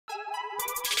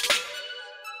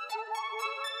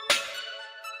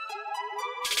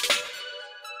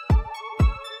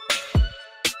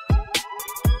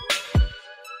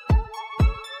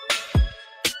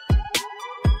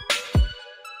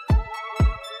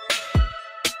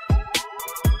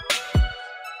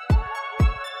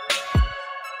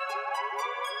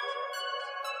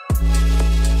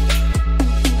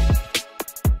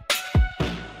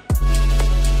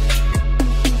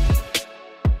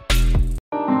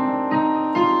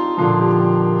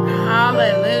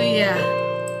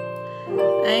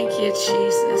Thank you,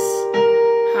 Jesus.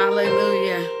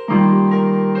 Hallelujah.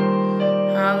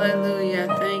 Hallelujah.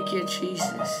 Thank you,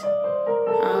 Jesus.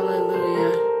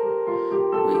 Hallelujah.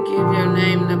 We give your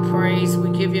name the praise.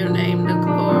 We give your name the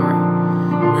glory.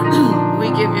 We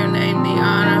give your name the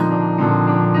honor.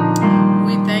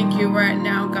 We thank you right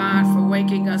now, God, for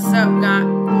waking us up, God.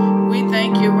 We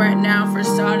thank you right now for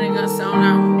starting us on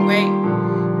our way.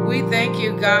 We thank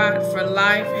you, God, for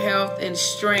life, health, and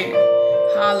strength.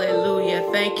 Hallelujah.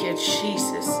 Thank you,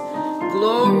 Jesus.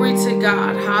 Glory to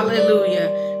God. Hallelujah.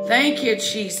 Thank you,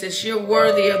 Jesus. You're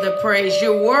worthy of the praise.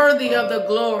 You're worthy of the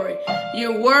glory.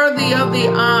 You're worthy of the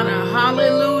honor.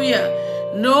 Hallelujah.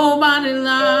 Nobody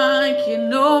like you.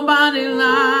 Nobody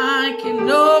like you.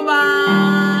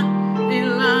 Nobody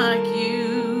like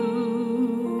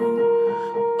you.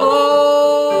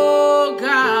 Oh,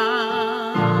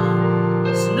 God.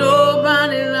 There's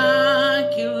nobody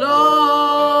like you,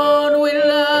 Lord. We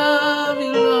love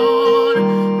you, Lord.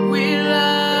 We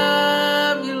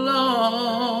love you,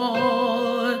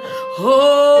 Lord.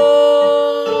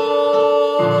 Oh,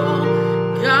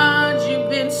 God, you've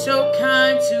been so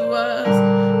kind to us.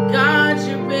 God,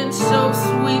 you've been so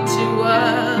sweet to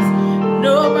us.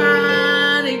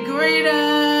 Nobody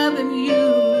greater than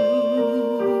you.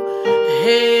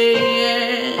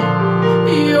 Hey,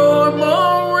 you're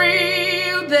more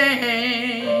real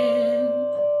than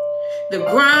the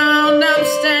ground I'm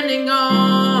standing on.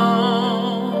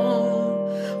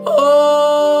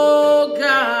 Oh,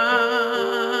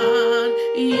 God,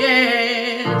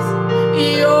 yes,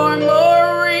 you're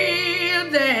more real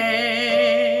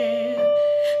than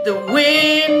the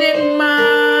wind in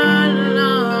my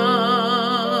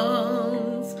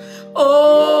lungs.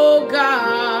 Oh,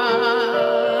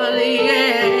 God,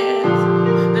 yes,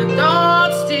 the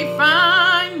thoughts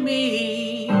define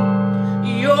me.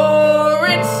 You're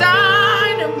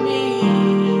inside of me,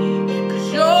 'cause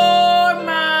you're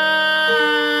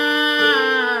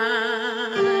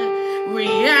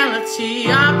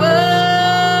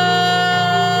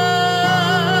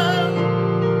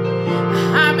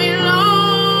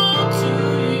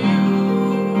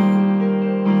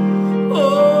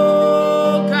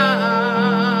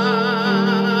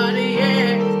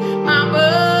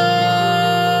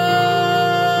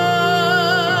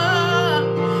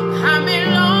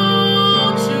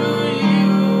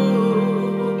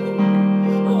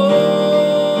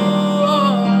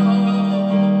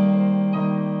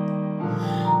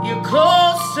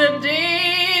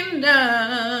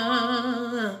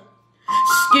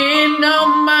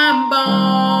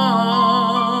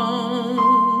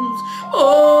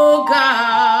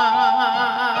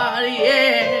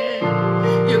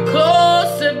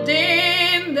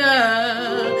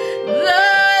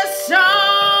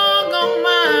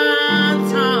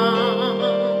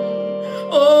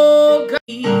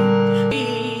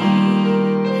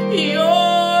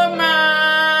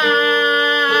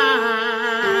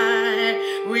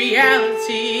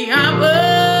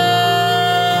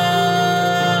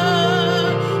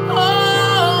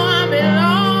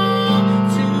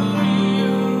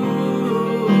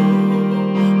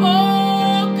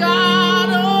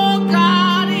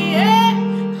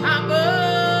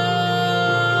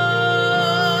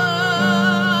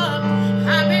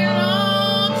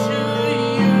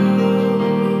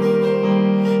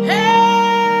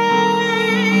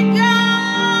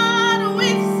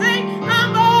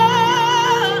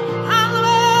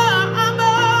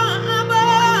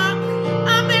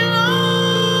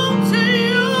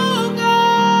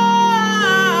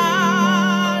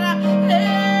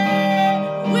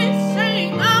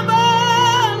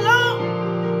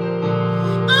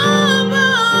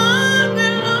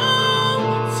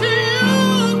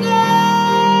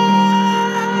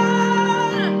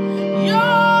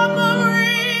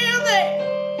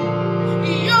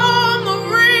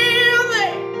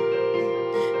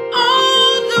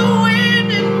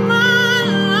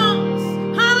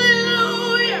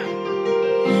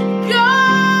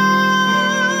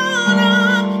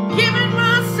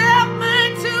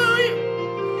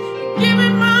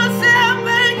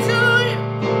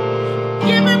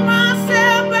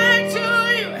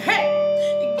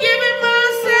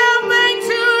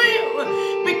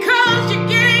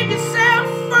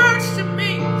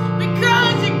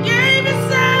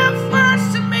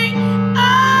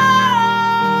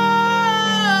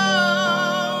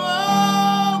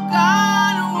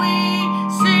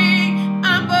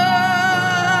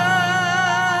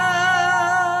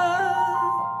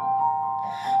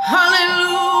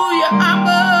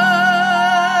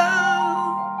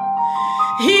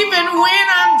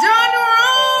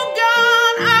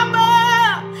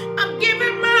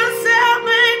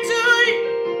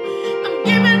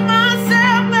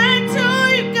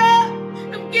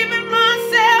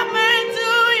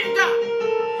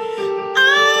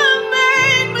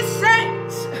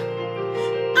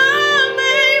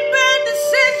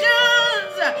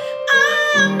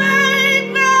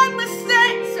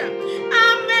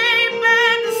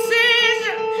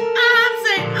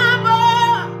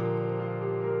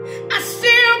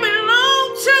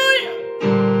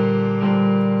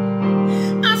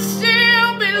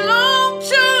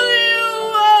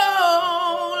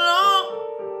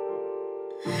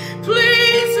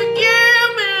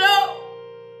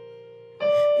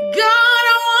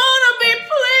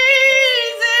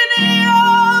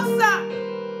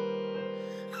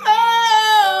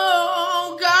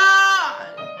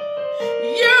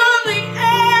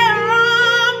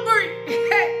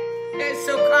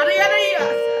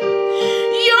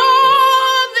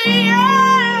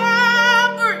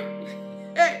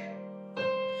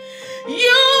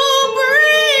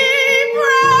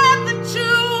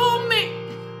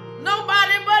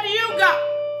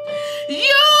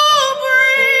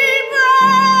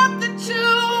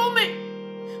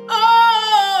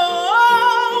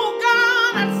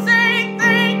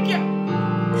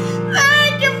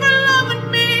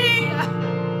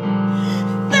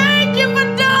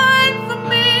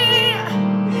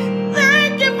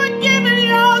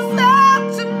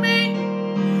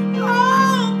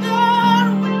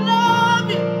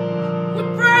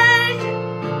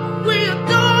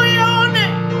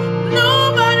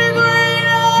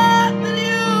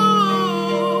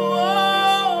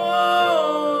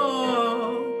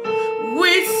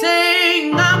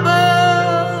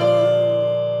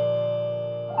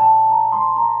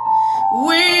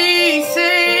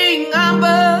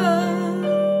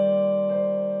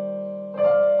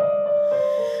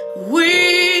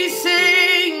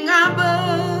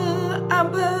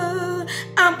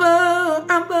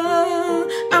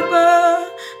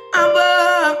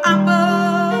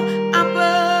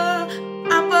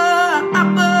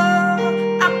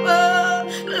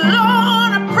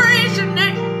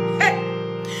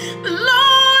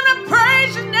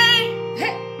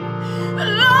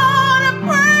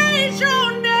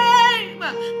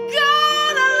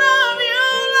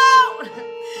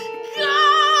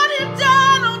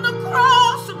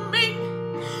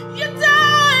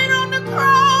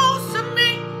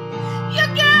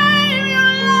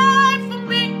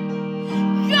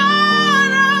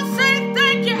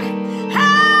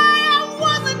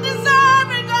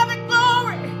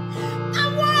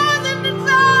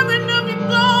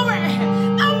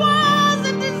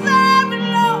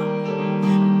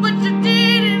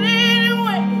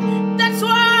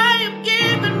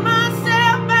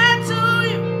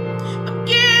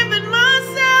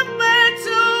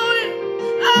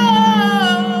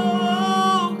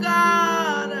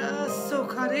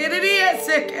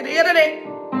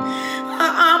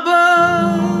Abba,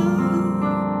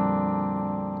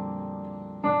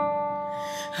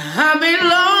 I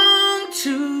belong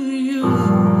to you.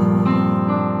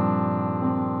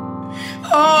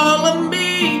 All of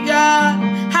me, God.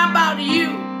 How about you?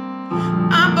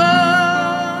 Abba,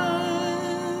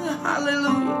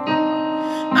 hallelujah.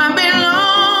 I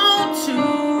belong to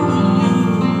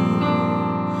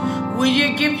you. Will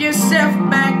you give yourself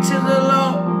back to the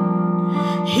Lord?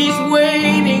 He's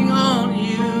waiting on you.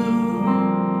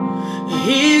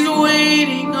 He's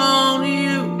waiting on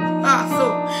you.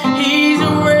 He's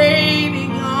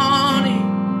waiting on you.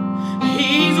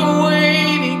 He's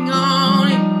waiting on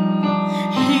you.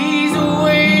 He's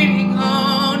waiting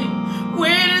on you.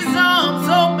 With his arms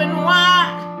open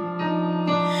wide.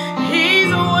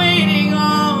 He's waiting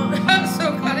on.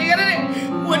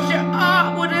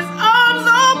 With his arms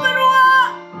open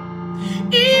wide.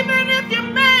 Even if you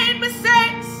made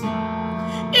mistakes.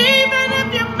 Even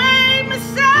if you made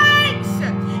mistakes.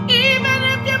 Even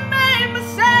if you made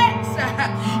mistakes.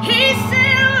 He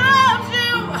still loves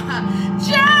you.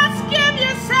 Just give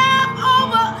yourself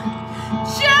over.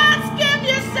 Just give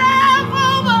yourself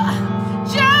over.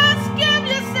 Just give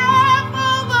yourself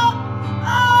over.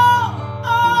 Oh,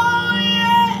 oh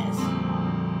yes.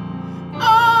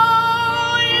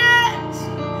 Oh yes.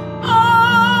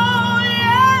 Oh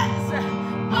yes.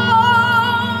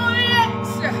 Oh yes.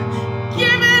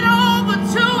 Give it over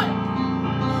to it.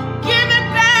 Give it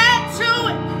back to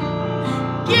it.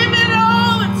 Give it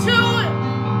over to it.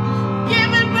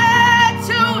 Give it back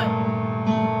to it.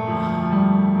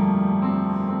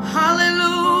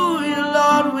 Hallelujah,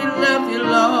 Lord, we love you,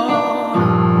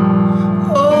 Lord.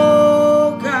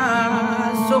 Oh,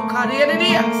 God. So,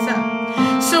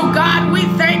 God, we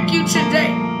thank you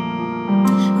today.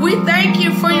 We thank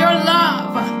you for your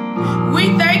love.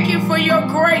 We thank you for your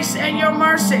grace and your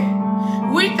mercy.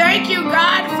 We thank you,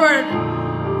 God,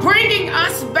 for bringing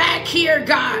us back here,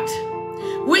 God.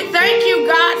 We thank you,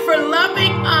 God, for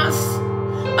loving us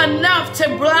enough to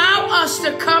allow us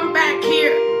to come back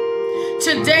here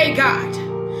today, God.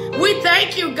 We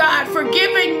thank you, God, for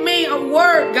giving me a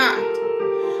word, God.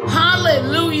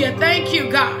 Hallelujah. Thank you,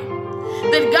 God.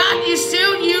 That, God, you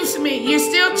still use me. You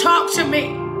still talk to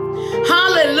me.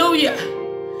 Hallelujah.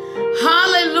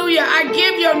 Hallelujah. I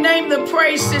give your name the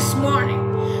praise this morning.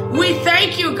 We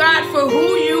thank you, God, for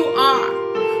who you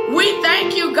are. We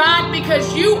thank you, God,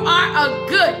 because you are a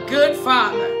good, good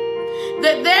Father.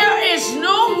 That there is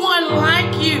no one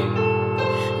like you.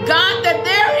 God, that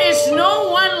there is no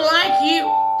one like you.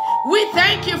 We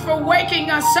thank you for waking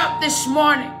us up this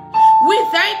morning. We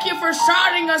thank you for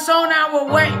starting us on our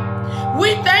way.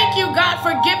 We thank you, God,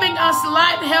 for giving us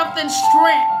life, health, and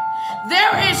strength.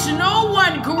 There is no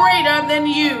one greater than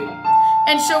you.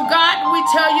 And so, God, we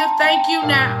tell you thank you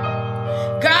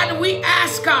now. God, we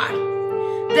ask, God,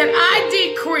 that I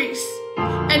decrease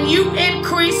and you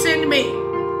increase in me.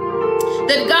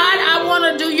 That, God, I want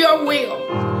to do your will.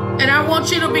 And I want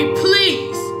you to be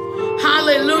pleased,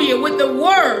 hallelujah, with the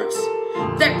words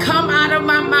that come out of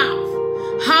my mouth.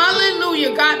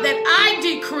 Hallelujah, God, that I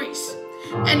decrease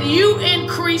and you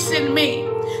increase in me.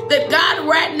 That, God,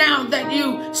 right now, that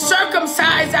you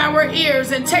circumcise our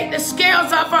ears and take the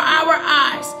scales off of our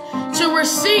eyes to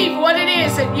receive what it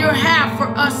is that you have for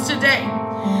us today.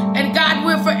 And, God,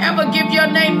 we'll forever give your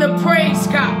name the praise,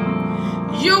 God.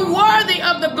 You're worthy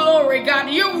of the glory, God.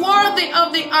 You're worthy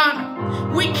of the honor.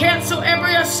 We cancel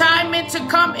every assignment to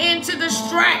come in to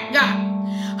distract, God.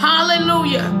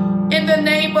 Hallelujah. In the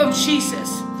name of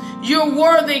Jesus. You're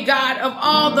worthy, God, of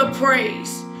all the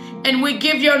praise. And we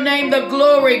give your name the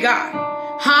glory, God.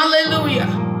 Hallelujah.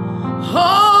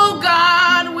 Oh,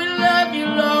 God, we love you,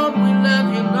 Lord. We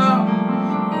love you, Lord.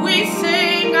 We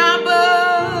sing Abba.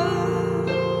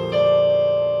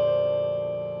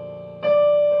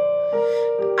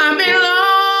 I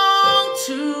belong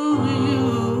to you.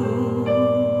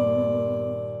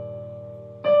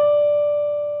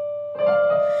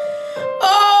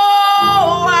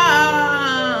 Oh,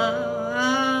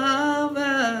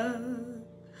 Abba.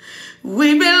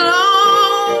 We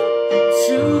belong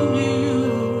to you.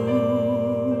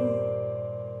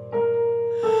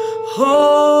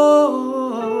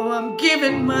 Oh, I'm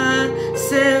giving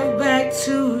myself back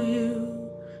to you.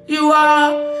 You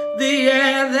are the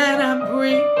air that I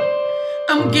breathe.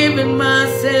 I'm giving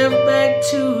myself back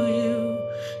to you.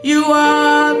 You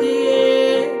are the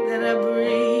air that I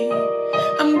breathe.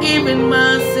 I'm giving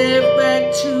myself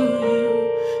back to you.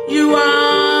 You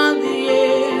are the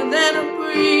air that I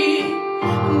breathe.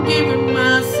 I'm giving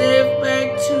myself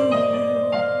back to you.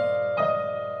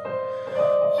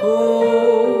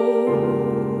 Oh,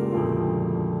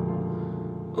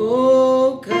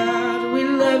 oh God.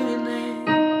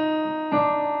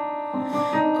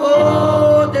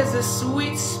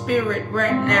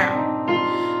 right now.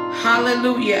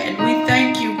 Hallelujah. And we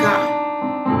thank you, God.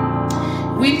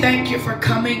 We thank you for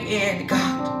coming in,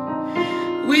 God.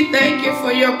 We thank you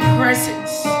for your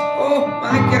presence. Oh,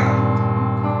 my God.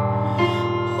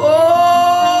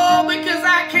 Oh, because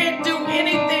I can't do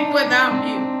anything without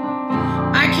you.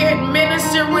 I can't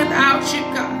minister without you,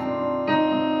 God.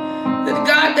 The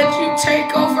God that you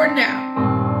take over now.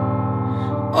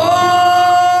 Oh.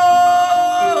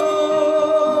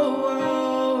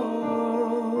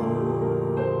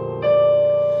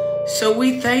 So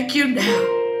we thank you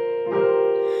now.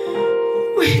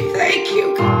 We thank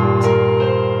you, God.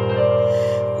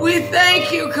 We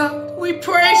thank you, God. We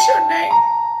praise your name.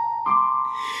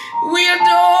 We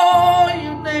adore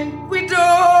your name. We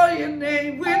adore your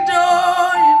name. We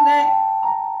adore your name.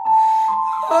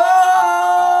 Oh,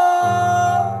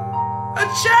 a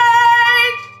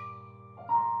change.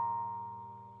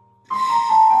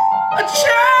 A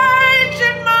change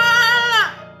in my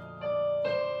life.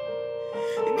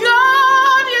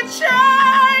 God, you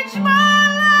changed my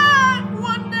life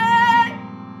one day.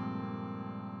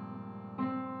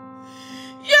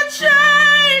 You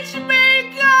changed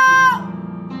me, God.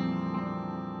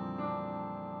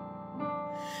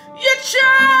 You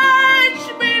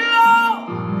changed me, Lord,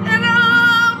 and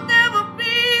I'll never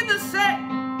be the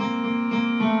same.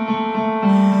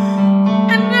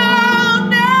 And I'll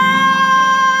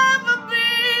never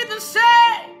be the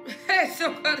same. Hey,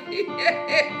 somebody.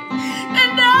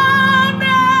 And I'll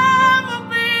never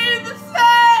be the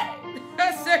same.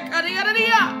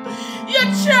 You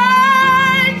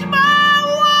changed my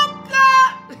walk,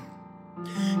 God.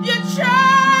 You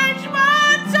changed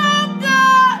my tongue,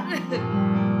 God.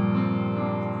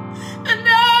 And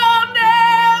I'll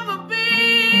never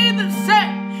be the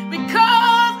same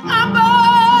because I'm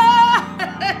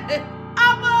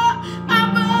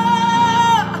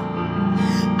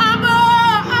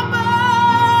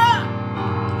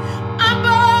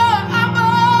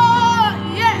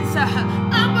yes,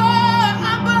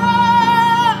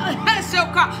 yes, so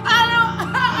called.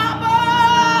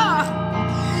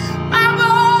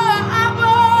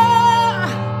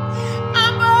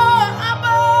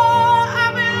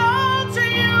 I belong to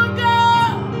you,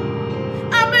 God.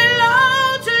 I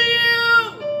belong to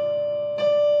you.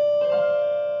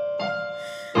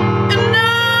 And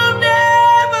I'll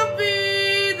never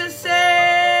be the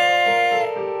same.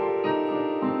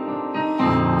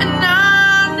 And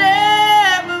I'll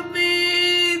never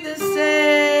be the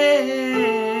same.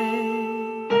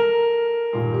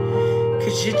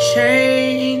 'Cause you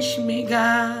changed me,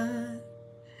 God.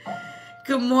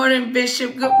 Good morning,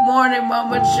 Bishop. Good morning,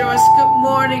 Mama Joyce. Good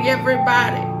morning,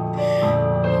 everybody.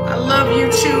 I love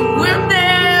you too. We'll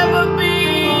never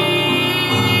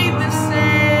be the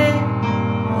same.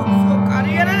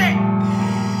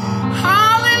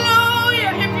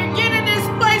 Hallelujah. If you get in this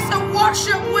place of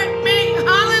worship with me,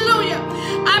 hallelujah,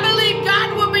 I believe God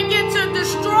will begin to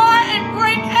destroy and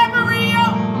break every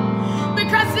yoke.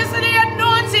 Because this is the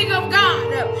anointing of God.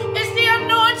 It's the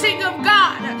anointing of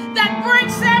God that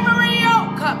breaks every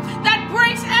yoke, that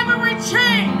breaks every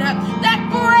chain, that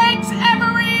breaks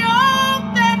every yoke,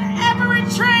 that every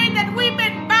chain that we've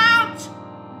been bound.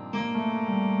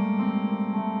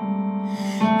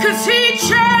 Because he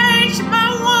changed my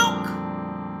walk.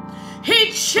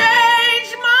 He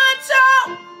changed my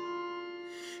tongue.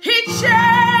 He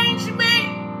changed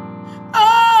me.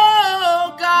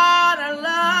 Oh, God, I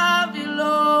love you,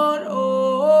 Lord.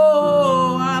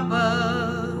 Oh,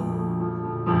 Abba.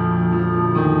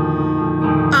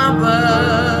 Abba.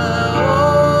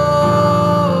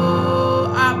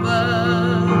 Oh,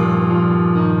 Abba.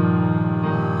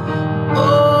 Oh,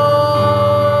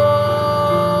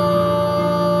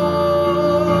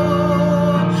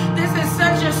 this is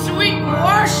such a sweet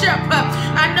worship.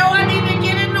 I know I need to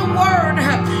get in the word,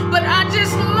 but I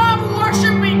just love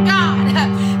worshiping God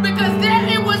because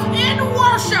it was in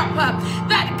worship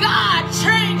that God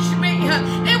changed me.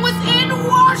 It was in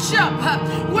worship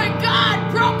where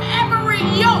God broke every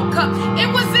yoke. It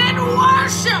was in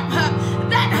worship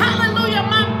that, hallelujah,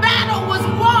 my battle was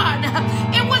won.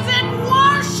 It was in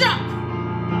worship.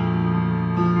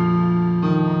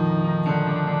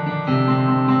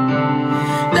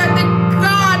 That the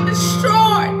God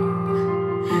destroyed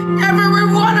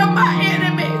every one of my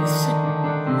enemies.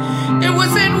 It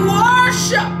was in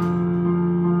worship.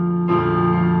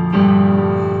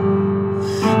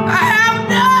 I have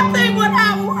nothing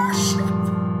without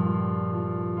worship.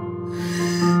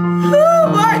 Oh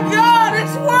my God,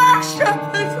 it's worship.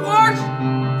 It's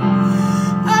worship.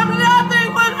 I'm nothing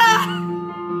without.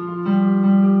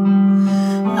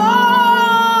 Oh.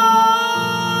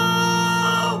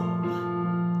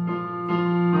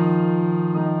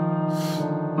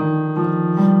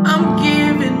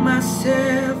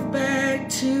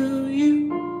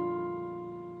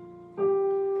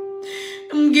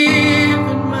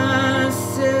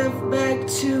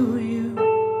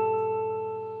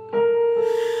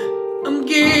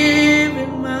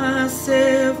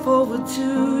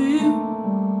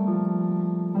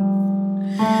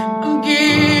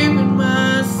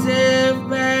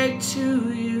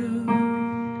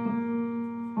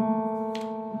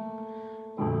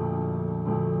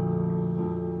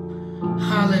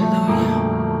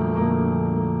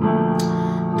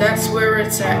 That's where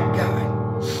it's at,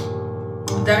 God.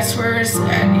 That's where it's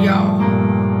at, y'all.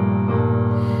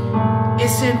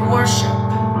 It's in worship.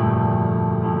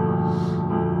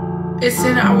 It's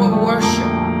in our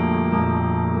worship.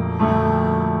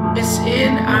 It's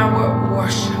in our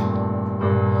worship.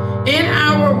 In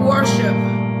our worship.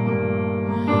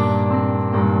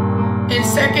 In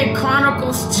 2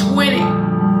 Chronicles 20,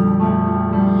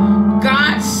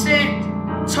 God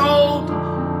told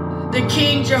the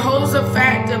king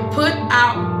Jehoshaphat to put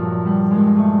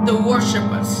out the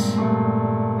worshipers.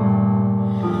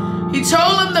 He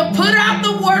told him to put out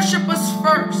the worshipers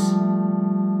first.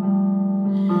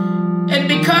 And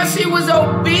because he was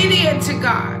obedient to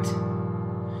God,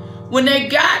 when they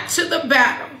got to the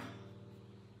battle,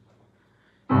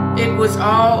 it was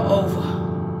all over.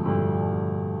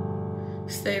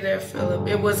 Stay there, Philip.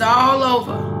 It was all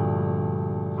over.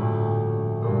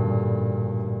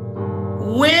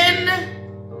 When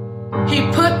he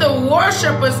put the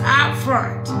worshipers out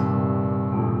front,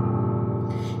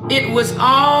 it was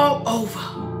all over.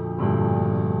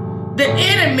 The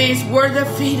enemies were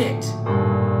defeated.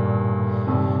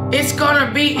 It's going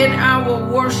to be in our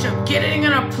worship, getting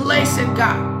in a place in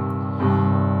God,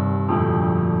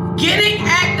 getting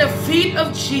at the feet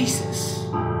of Jesus,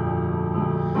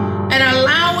 and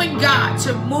allowing God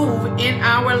to move in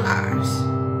our lives.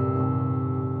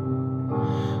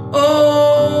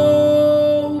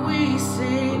 Oh, we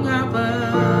sing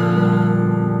above.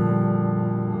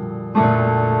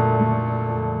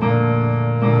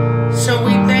 So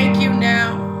we thank you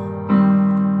now.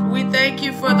 We thank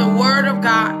you for the word of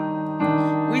God.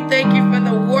 We thank you for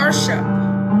the worship.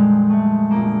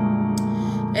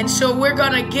 And so we're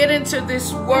going to get into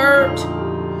this word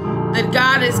that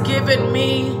God has given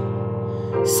me.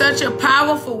 Such a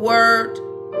powerful word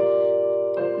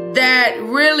that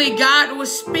really God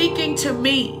was speaking to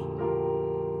me.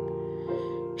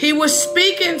 He was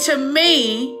speaking to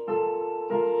me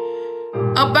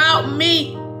about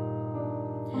me.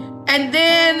 And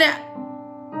then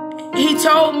he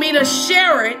told me to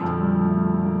share it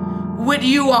with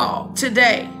you all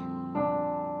today.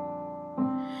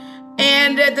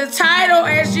 And the title,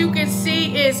 as you can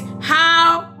see, is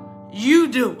How You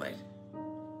Do It.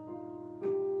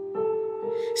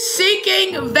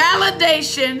 Seeking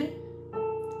validation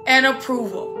and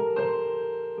approval.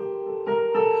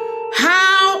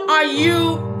 How are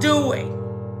you doing?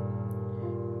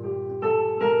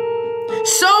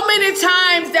 So many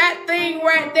times that thing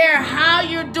right there, how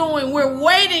you're doing, we're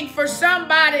waiting for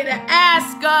somebody to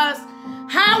ask us,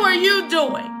 how are you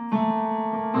doing?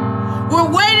 We're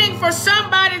waiting for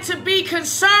somebody to be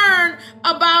concerned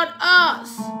about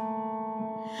us.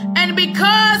 And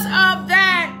because of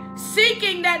that,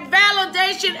 seeking that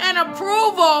validation and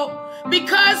approval,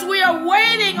 because we are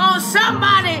waiting on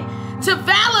somebody to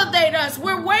validate us.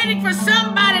 We're waiting for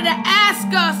somebody to ask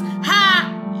us, how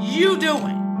you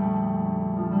doing?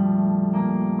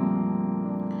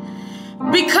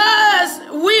 Because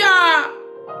we are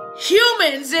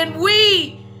humans and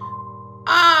we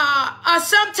are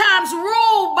sometimes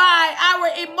ruled by our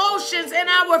emotions and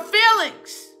our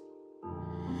feelings.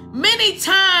 Many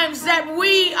times that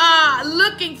we are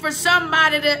looking for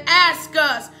somebody to ask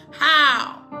us,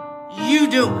 how you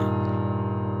doing?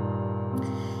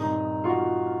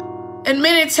 And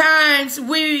many times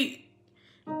we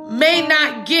may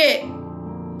not get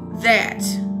that.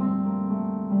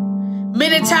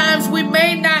 Many times we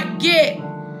may not get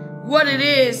what it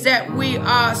is that we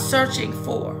are searching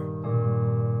for.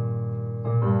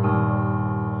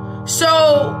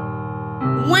 So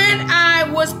when I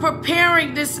was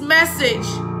preparing this message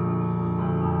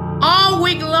all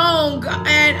week long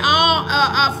and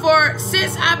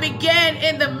since I began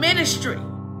in the ministry,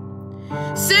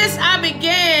 since I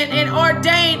began and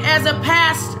ordained as a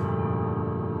pastor,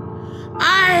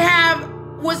 I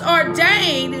was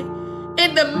ordained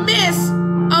in the midst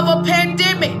of a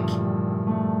pandemic.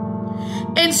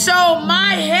 And so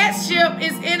my headship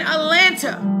is in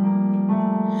Atlanta.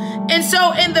 And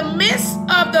so in the midst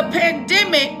of the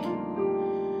pandemic,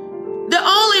 the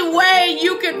only way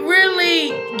you could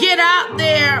really get out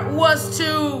there was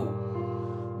to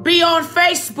be on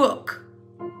Facebook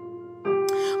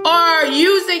or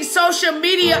using social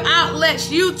media outlets,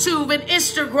 YouTube and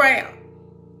Instagram.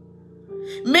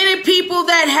 Many people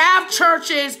that have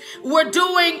churches are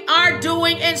doing,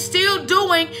 and still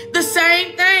doing the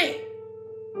same thing.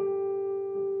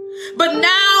 But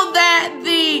now that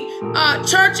the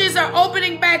churches are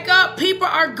opening back up, people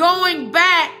are going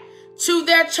back to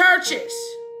their churches.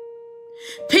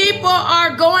 People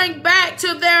are going back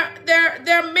to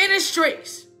their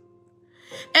ministries.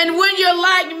 And when you're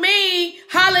like me,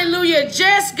 hallelujah,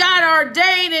 just got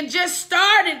ordained and just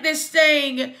started this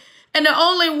thing, and the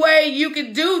only way you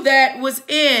could do that was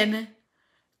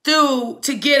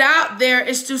to get out there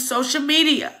is through social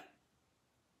media.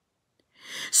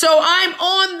 So I'm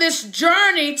on this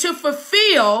journey to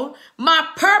fulfill my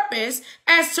purpose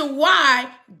as to why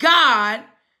God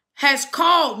has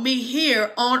called me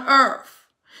here on earth.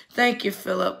 Thank you,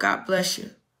 Philip. God bless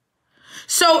you.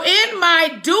 So in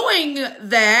my doing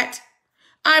that,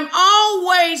 I'm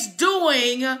always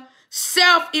doing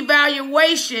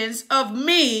self-evaluations of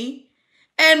me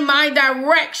and my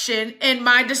direction and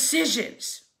my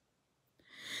decisions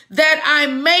that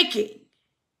I'm making.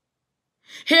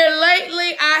 Here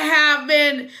lately, I have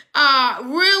been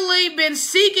really been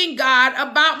seeking God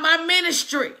about my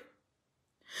ministry,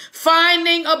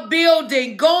 finding a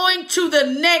building, going to the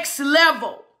next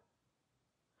level.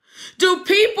 Do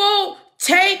people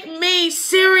take me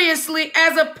seriously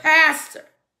as a pastor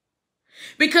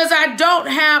because I don't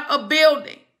have a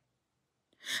building?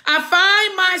 I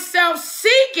find myself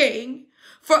seeking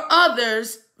for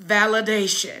others'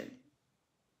 validation.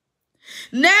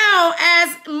 Now,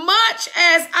 as much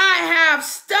as I have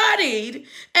studied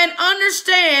and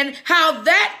understand how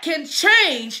that can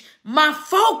change my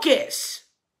focus,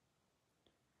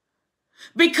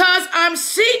 because I'm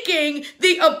seeking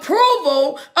the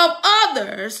approval of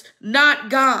others, not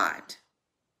God,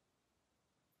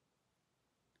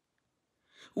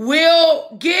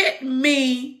 will get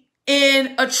me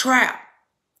in a trap.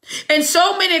 And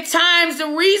so many times the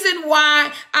reason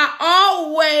why I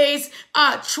always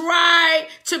try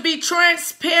to be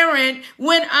transparent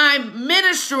when I'm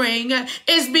ministering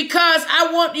is because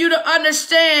I want you to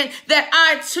understand that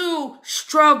I too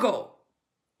struggle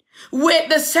with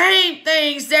the same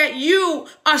things that you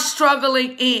are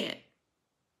struggling in.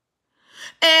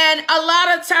 And a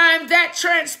lot of times that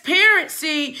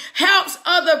transparency helps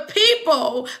other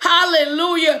people,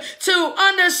 hallelujah, to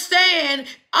understand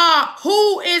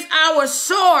who is our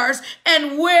source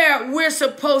and where we're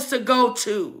supposed to go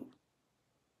to.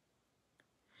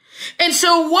 And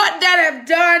so what that have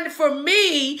done for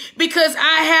me, because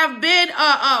I have been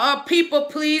a people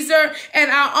pleaser, and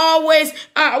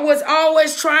I was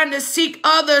always trying to seek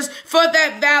others for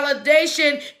that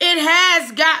validation, it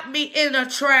has got me in a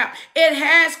trap. It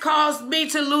has caused me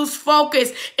to lose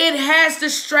focus. It has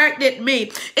distracted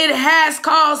me. It has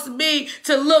caused me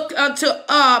to look unto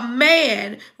a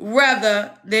man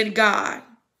rather than God.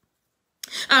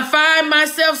 I find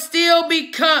myself still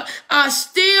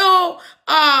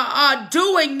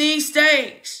doing these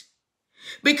things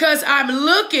because I'm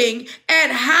looking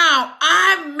at how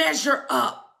I measure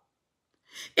up.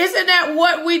 Isn't that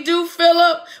what we do,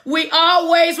 Philip? We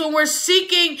always, when we're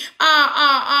seeking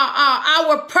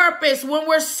our purpose, when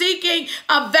we're seeking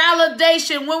a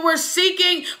validation, when we're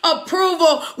seeking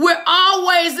approval, we're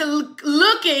always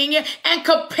looking and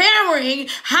comparing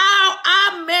how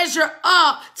I measure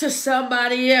up to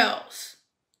somebody else.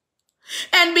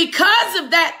 And because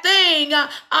of that thing,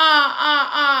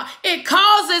 it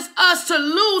causes us to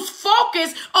lose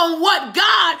focus on what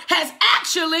God has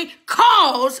actually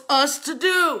caused us to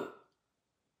do.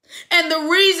 And the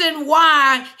reason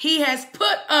why he has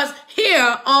put us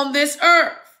here on this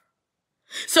earth.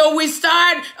 So we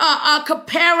start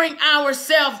comparing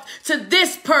ourselves to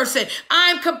this person.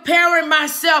 I'm comparing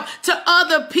myself to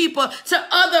other people, to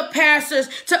other pastors,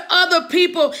 to other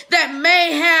people that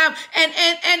may have.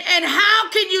 And how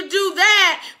can you do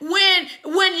that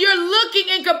when you're looking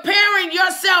and comparing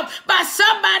yourself by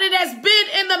somebody that's been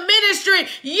in the ministry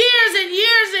years and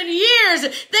years and years?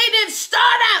 They didn't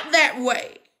start out that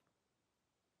way.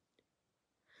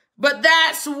 But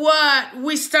that's what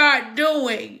we start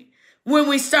doing when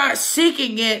we start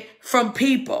seeking it from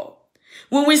people,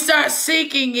 when we start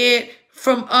seeking it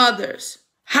from others.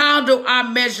 How do I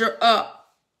measure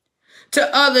up to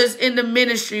others in the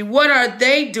ministry? What are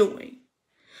they doing?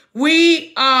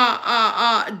 We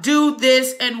do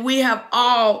this, and we have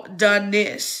all done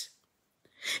this.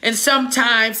 And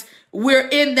sometimes we're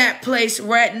in that place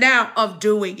right now of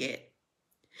doing it,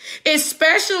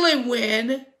 especially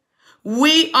when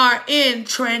we are in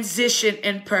transition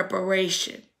and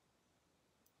preparation.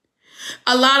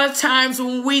 A lot of times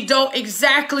when we don't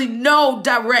exactly know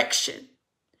direction,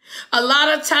 a lot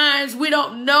of times we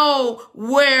don't know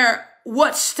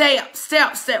what steps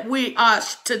that we are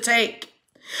to take.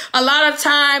 A lot of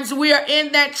times we are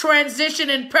in that transition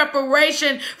and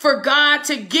preparation for God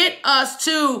to get us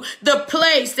to the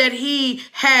place that he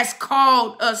has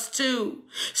called us to.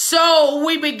 So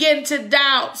we begin to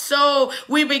doubt. So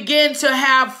we begin to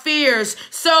have fears.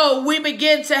 So we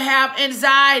begin to have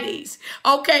anxieties.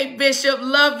 Okay, Bishop,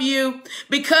 love you.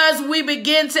 Because we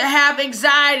begin to have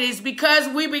anxieties, because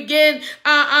we begin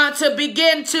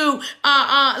to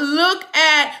look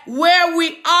at where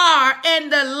we are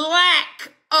and the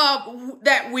lack of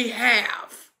that we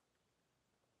have.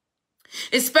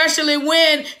 Especially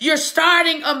when you're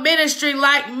starting a ministry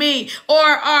like me,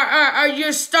 or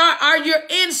you're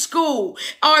in school,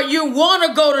 or you want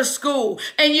to go to school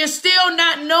and you're still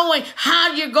not knowing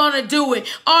how you're going to do it.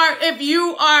 Or if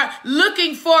you are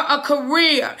looking for a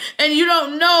career and you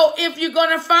don't know if you're going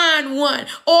to find one,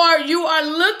 or you are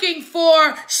looking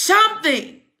for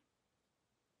something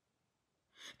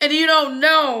and you don't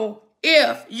know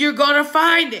if you're going to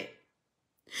find it.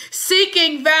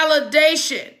 Seeking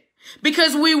validation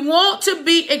because we want to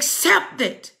be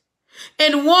accepted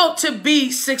and want to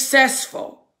be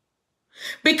successful.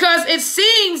 Because it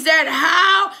seems that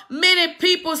how many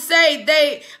people say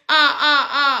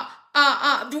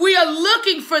we are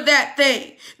looking for that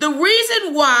thing. The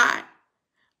reason why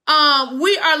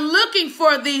we are looking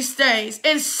for these things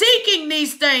and seeking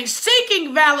these things,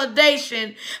 seeking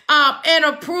validation and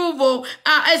approval,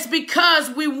 is because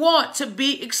we want to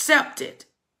be accepted.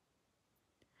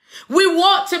 We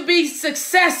want to be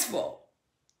successful.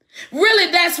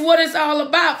 Really, that's what it's all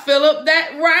about, Philip.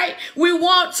 That right? We don't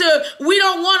want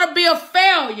to be a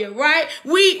failure, right?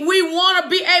 We want to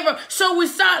be able, so we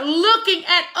start looking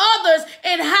at others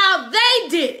and how they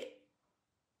did it.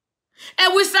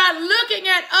 And we start looking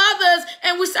at others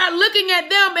and we start looking at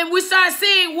them and we start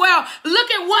seeing, well,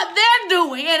 look at what they're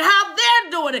doing and how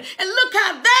they're doing it. And look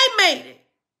how they made it.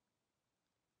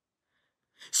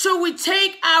 So we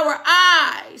take our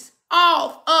eyes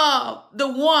off of the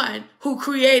one who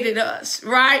created us,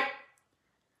 right?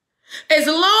 As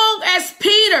long as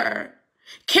Peter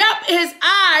kept his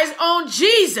eyes on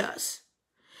Jesus,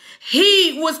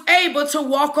 he was able to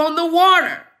walk on the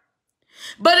water.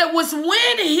 But it was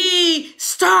when he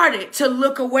started to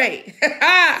look away.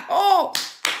 Oh,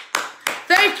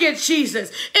 thank you,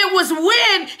 Jesus. It was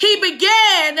when he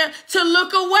began to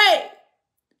look away.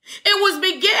 It was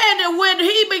when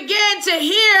he began to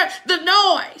hear the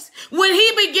noise, when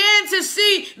he began to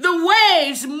see the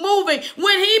waves moving,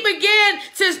 when he began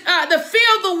to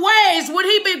feel the waves, when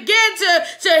he began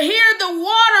to hear the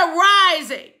water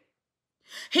rising,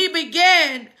 he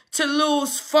began to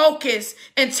lose focus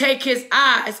and take his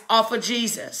eyes off of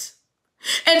Jesus.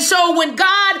 And so when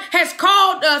God has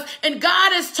called us and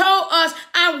God has told us,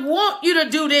 I want you to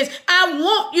do this, I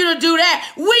want you to do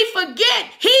that, we forget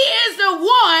he is the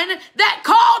one that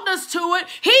called us to it.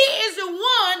 He is the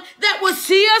one that will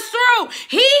see us through.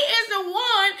 He is the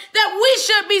one that we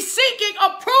should be seeking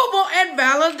approval and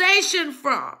validation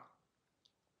from.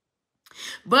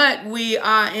 But we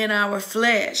are in our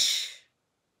flesh.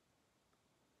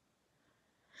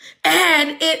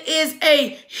 And it is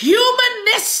a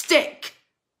humanistic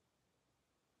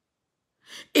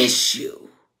issue.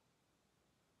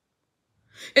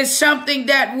 It's something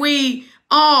that we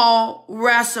all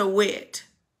wrestle with.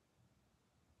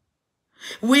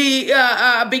 We,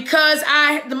 because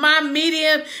my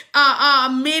media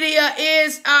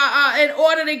is, in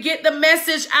order to get the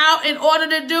message out, in order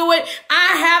to do it,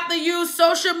 I have to use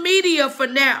social media for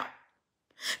now.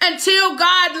 Until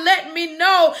God let me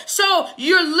know. So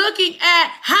you're looking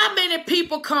at how many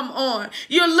people come on.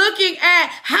 You're looking at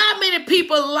how many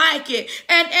people like it.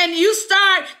 And you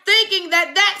start thinking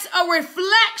that that's a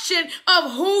reflection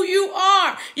of who you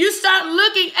are. You start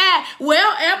looking at,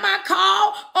 well, am I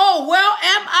called? Oh, well,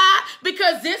 am I?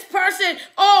 Because this person,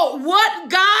 oh, what,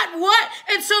 God, what?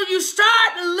 And so you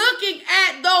start looking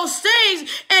at those things.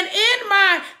 And in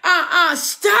my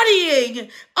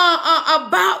studying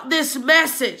about this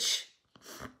message,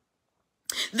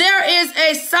 there is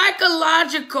a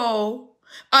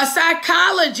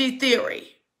psychology theory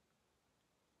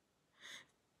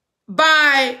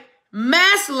by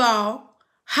Maslow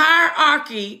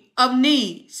hierarchy of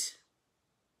needs.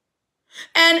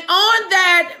 And on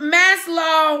that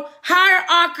Maslow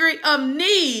hierarchy of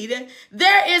need,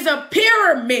 there is a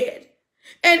pyramid.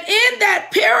 And in that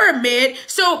pyramid,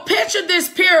 so picture this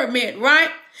pyramid,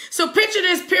 right? So picture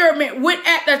this pyramid with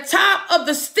at the top of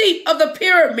the steep of the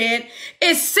pyramid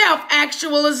is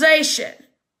self-actualization.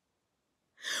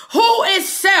 Who is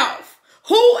self?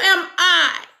 Who am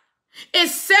I?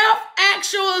 It's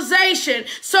self-actualization.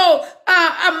 So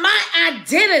my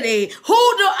identity identity. Who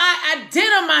do I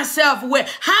identify myself with?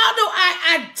 How do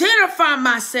I identify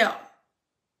myself?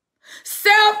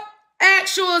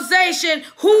 Self-actualization.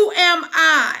 Who am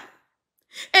I?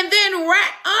 And then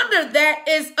right under that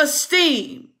is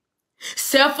esteem.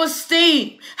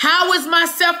 Self-esteem. How is my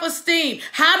self-esteem?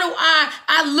 How do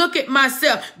I look at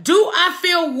myself? Do I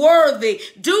feel worthy?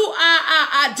 Do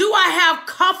I have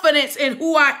confidence in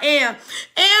who I am? Am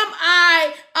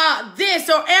I this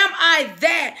or am I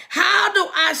that? How do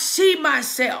I see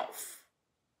myself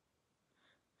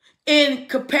in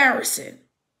comparison?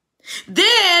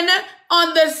 Then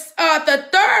on the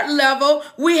third level,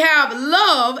 we have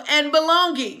love and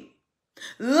belonging.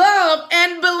 Love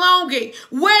and belonging.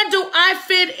 Where do I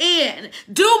fit in?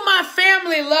 Do my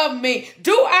family love me?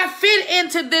 Do I fit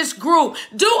into this group?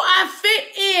 Do I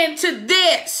fit into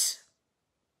this?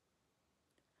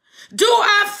 Do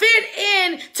I fit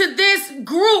into this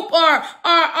group or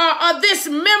this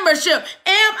membership?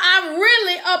 Am I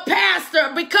really a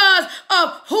pastor because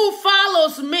of who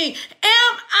follows me?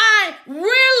 Am I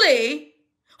really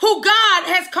who God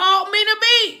has called me to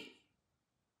be?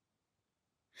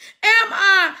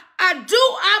 Do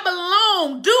I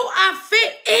belong? Do I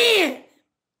fit in?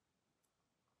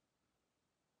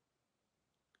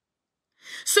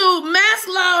 So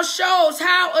Maslow shows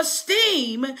how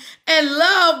esteem and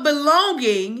love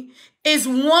belonging is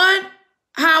one,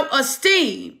 how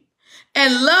esteem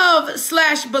and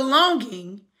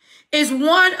love/belonging is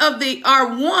one of the,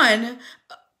 are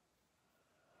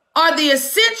the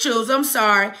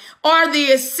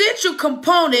essential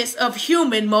components of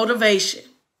human motivation.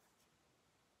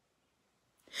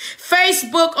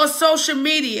 Facebook or social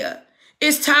media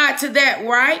is tied to that,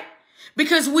 right?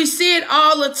 Because we see it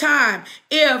all the time.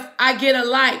 If I get a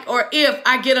like or if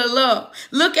I get a love.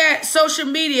 Look at social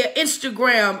media,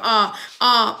 Instagram,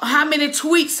 how many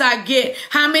tweets I get,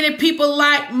 how many people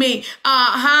like me,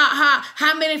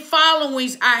 how many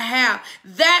followings I have.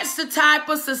 That's the type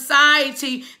of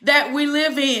society that we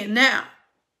live in now.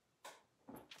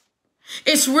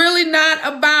 It's really not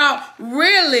about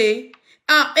really,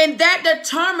 and that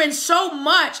determines so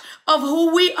much of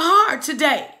who we are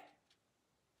today.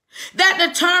 That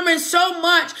determines so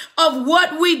much of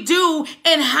what we do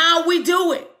and how we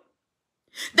do it.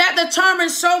 That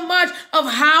determines so much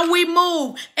of how we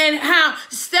move and how,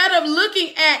 instead of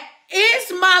looking at,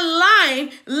 is my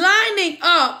life lining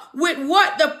up with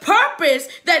what the purpose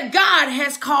that God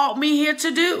has called me here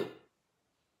to do?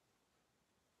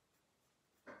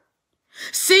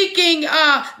 Seeking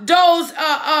those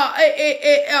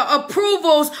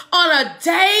approvals on a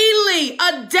daily.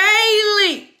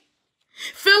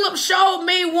 Philip showed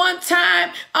me one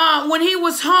time when he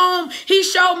was home, he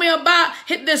showed me about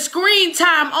the screen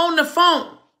time on the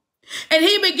phone. And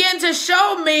he began to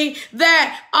show me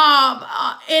that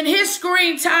in his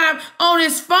screen time on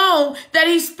his phone, that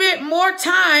he spent more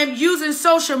time using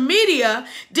social media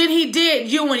than he did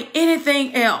doing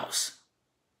anything else.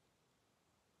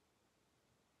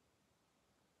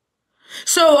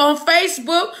 So on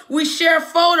Facebook, we share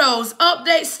photos,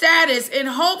 update status in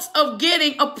hopes of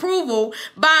getting approval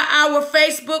by our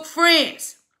Facebook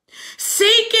friends.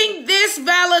 Seeking this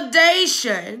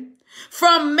validation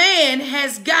from man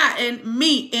has gotten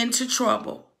me into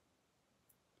trouble.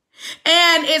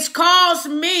 And it's caused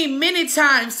me many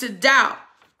times to doubt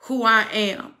who I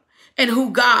am and who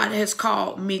God has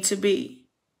called me to be.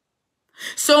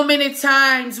 So many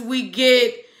times we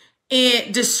get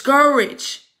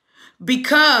discouraged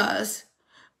because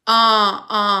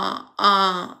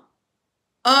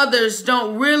others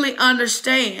don't really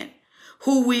understand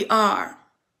who we are.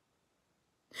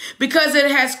 Because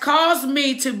it has caused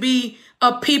me to be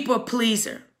a people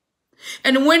pleaser.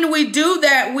 And when we do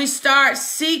that, we start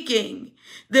seeking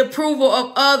the approval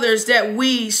of others, that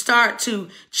we start to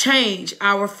change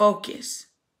our focus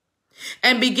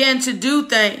and begin to do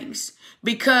things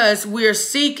because we're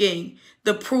seeking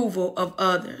the approval of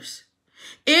others.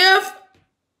 If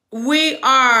we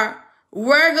are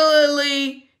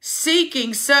regularly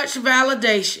seeking such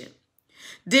validation,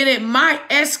 then it might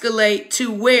escalate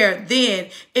to where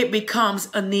then it becomes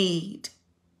a need.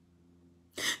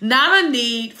 Not a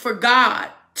need for God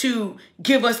to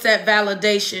give us that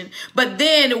validation, but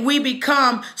then we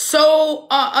become so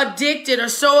addicted or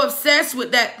so obsessed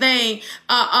with that thing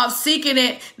of seeking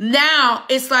it. Now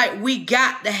it's like we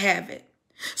got to have it.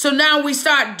 So now we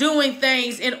start doing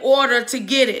things in order to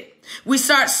get it. We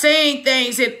start saying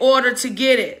things in order to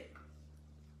get it.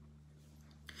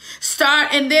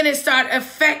 And then it start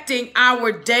affecting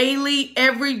our daily,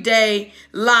 everyday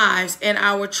lives and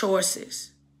our choices.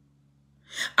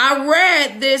 I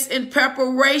read this in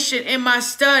preparation in my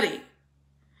study.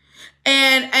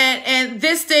 And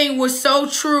this thing was so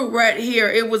true right here.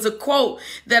 It was a quote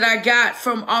that I got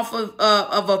from off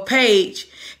of a page.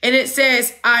 And it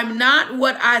says, I'm not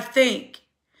what I think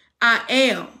I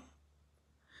am.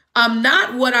 I'm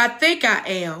not what I think I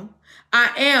am.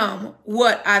 I am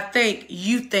what I think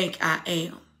you think I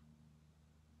am.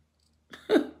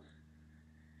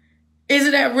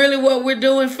 Isn't that really what we're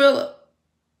doing, Philip?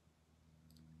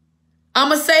 I'm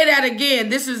going to say that again.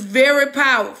 This is very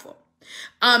powerful.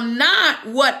 I'm not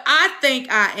what I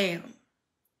think I am.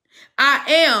 I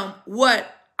am what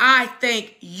I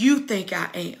think you think I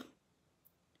am.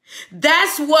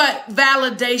 That's what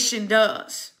validation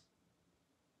does.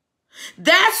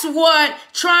 That's what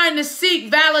trying to seek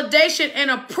validation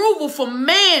and approval from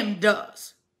man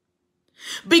does.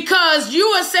 Because you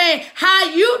are saying, how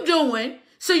you doing?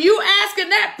 So you asking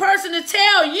that person to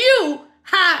tell you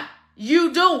how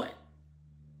you doing.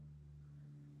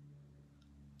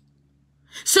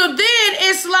 So then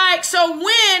it's like, so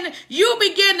when you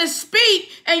begin to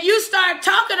speak and you start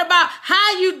talking about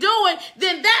how you doing,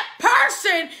 then that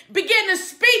person begin to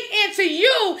speak into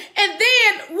you. And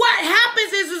then what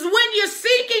happens is when you're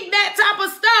seeking that type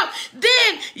of stuff,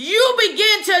 then you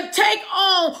begin to take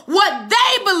on what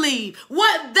they believe,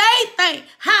 what they think,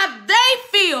 how they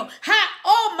feel,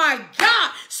 oh my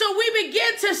God. So we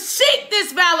begin to seek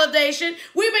this validation.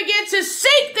 We begin to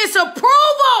seek this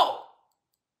approval.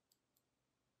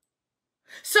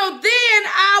 So then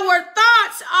our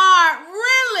thoughts are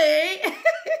really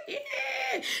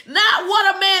not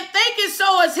what a man thinketh,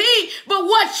 so is he, but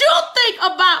what you think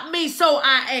about me, so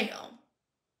I am.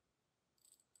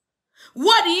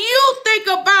 What you think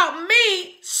about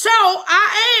me, so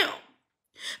I am.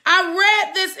 I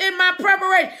read this in my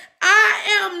preparation. I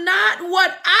am not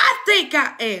what I think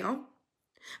I am.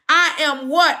 I am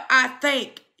what I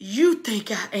think you think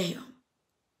I am.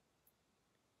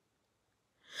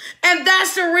 And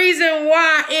that's the reason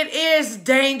why it is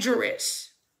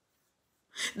dangerous.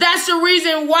 That's the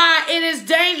reason why it is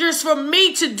dangerous for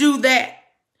me to do that.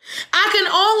 I can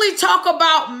only talk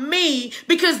about me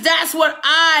because that's what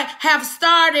I have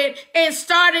started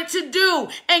to do.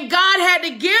 And God had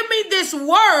to give me this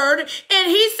word,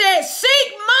 and he said,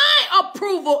 seek my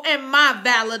approval and my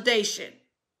validation.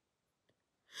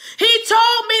 He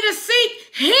told me to seek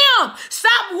him.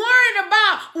 Stop worrying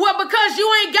about, well, because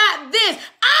you ain't got this.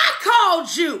 I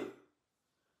called you.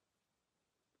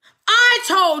 I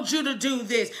told you to do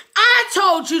this. I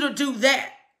told you to do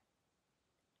that.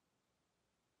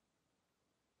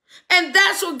 And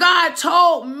that's what God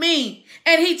told me.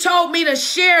 And he told me to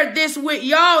share this with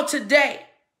y'all today.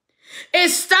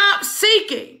 Is stop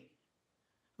seeking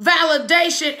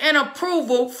validation and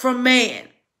approval from man.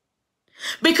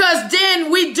 Because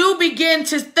then we do begin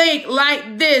to think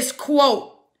like this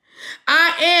quote,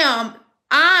 I'm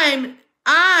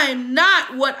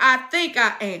not what I think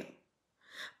I am.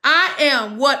 I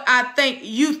am what I think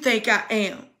you think I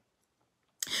am.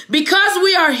 Because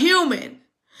we are human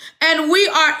and we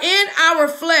are in our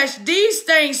flesh, these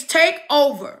things take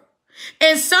over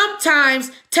and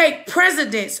sometimes take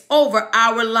precedence over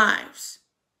our lives.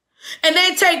 And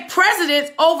they take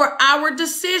precedence over our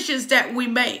decisions that we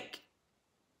make.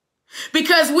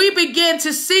 Because we begin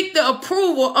to seek the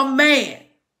approval of man,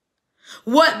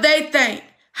 what they think,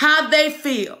 how they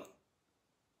feel.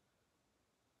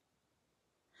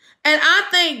 And I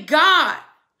thank God,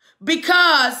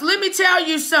 because let me tell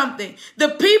you something. The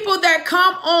people that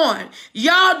come on,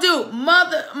 y'all do,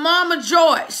 Mama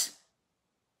Joyce.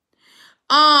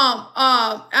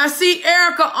 I see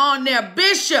Erica on there,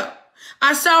 Bishop.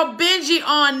 I saw Benji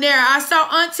on there. I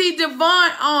saw Auntie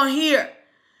Devon on here.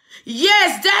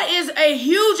 Yes, that is a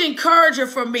huge encourager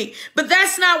for me, but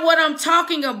that's not what I'm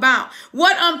talking about.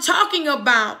 What I'm talking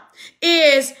about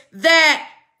is that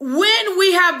when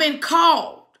we have been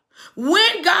called,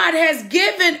 when God has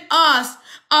given us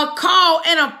a call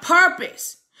and a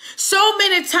purpose, so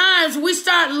many times we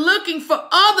start looking for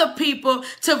other people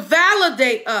to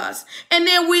validate us, and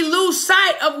then we lose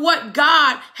sight of what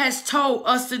God has told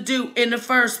us to do in the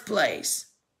first place.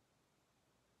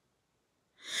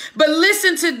 But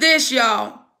listen to this,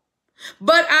 y'all.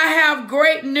 But I have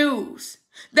great news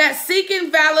that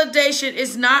seeking validation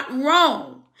is not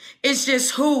wrong. It's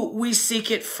just who we seek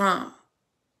it from.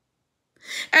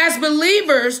 As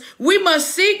believers, we must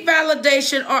seek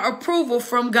validation or approval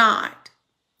from God.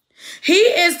 He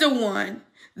is the one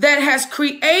that has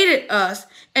created us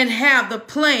and have the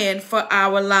plan for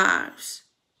our lives.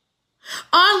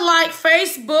 Unlike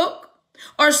Facebook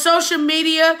or social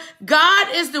media, God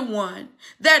is the one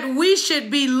that we should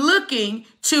be looking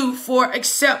to for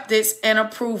acceptance and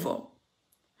approval.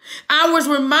 I was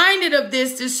reminded of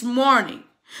this morning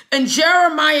In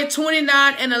Jeremiah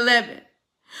 29:11,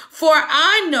 for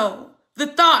I know the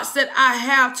thoughts that I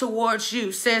have towards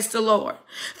you, says the Lord,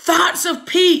 thoughts of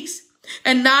peace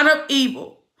and not of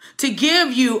evil, to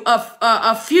give you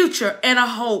a future and a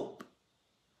hope.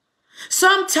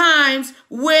 Sometimes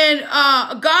when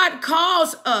God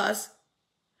calls us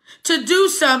to do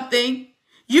something,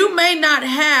 you may not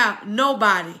have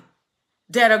nobody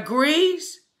that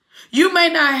agrees. You may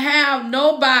not have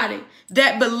nobody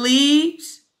that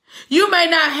believes. You may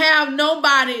not have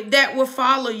nobody that will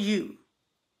follow you.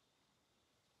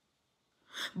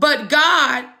 But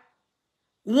God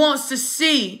wants to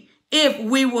see if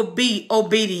we will be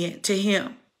obedient to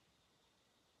him.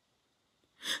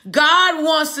 God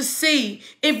wants to see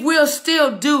if we'll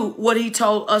still do what he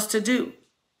told us to do.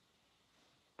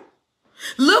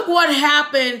 Look what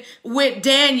happened with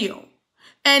Daniel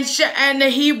and the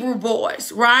Hebrew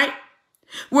boys, right?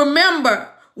 Remember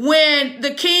when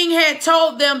the king had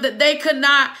told them that they could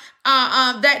not,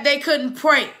 that they couldn't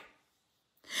pray.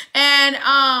 And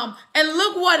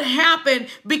look what happened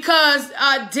because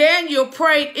Daniel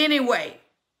prayed anyway.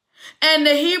 And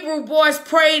the Hebrew boys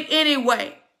prayed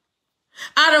anyway.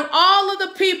 Out of all of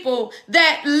the people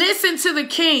that listened to the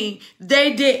king,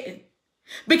 they didn't.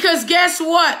 Because guess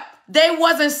what? They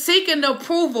wasn't seeking the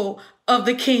approval of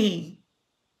the king.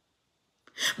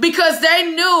 Because they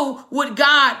knew what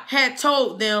God had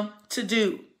told them to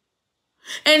do.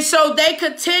 And so they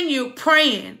continued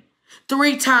praying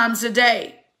 3 times a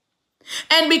day.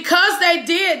 And because they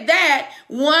did that,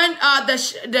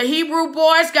 the Hebrew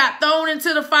boys got thrown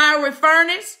into the fiery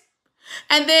furnace.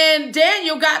 And then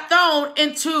Daniel got thrown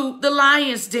into the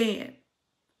lion's den.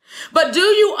 But do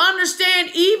you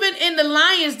understand, even in the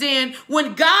lion's den,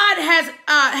 when God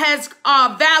has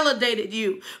validated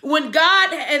you, when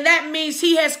God, and that means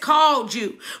he has called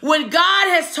you, when God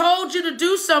has told you to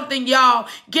do something, y'all,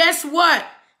 guess what?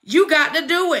 You got to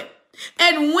do it.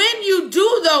 And when you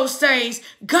do those things,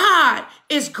 God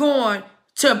is going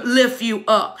to lift you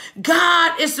up.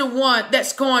 God is the one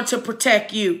that's going to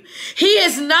protect you. He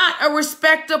is not a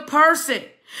respecter person.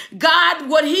 God,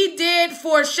 what he did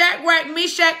for Shadrach,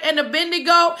 Meshach, and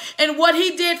Abednego, and what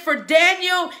he did for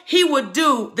Daniel, he would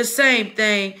do the same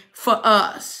thing for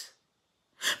us.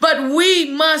 But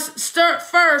we must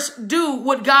first do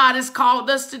what God has called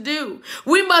us to do.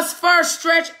 We must first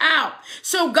stretch out.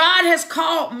 So God has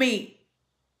called me.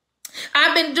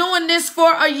 I've been doing this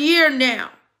for a year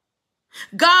now.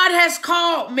 God has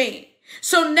called me.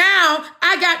 So now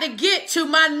I got to get to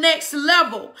my next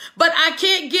level. But I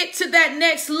can't get to that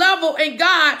next level in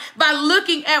God by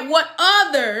looking at what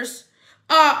others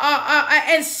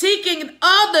and seeking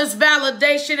others'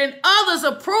 validation and others'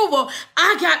 approval.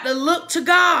 I got to look to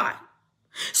God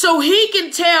so he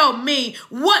can tell me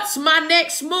what's my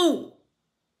next move.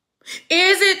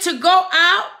 Is it to go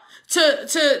out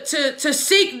to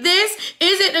seek this?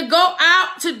 Is it to go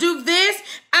out to do this?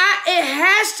 It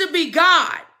has to be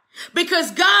God. Because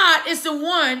God is the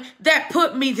one that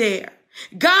put me there.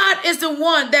 God is the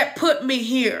one that put me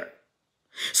here.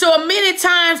 So many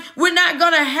times we're not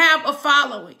going to have a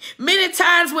following. Many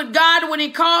times with God, when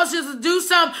he calls us to do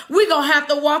something, we're going to have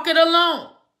to walk it alone.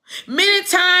 Many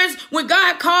times when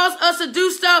God calls us to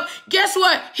do stuff, guess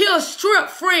what? He'll strip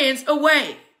friends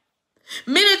away.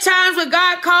 Many times when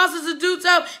God calls us to do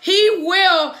stuff, he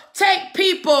will take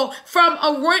people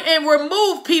and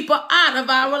remove people out of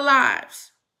our lives.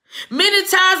 Many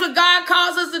times when God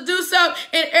calls us to do something,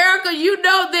 and Erica, you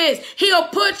know this, he'll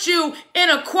put you in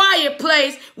a quiet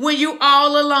place when you're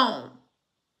all alone.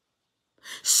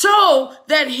 So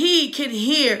that he can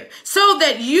hear, so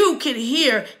that you can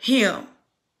hear him.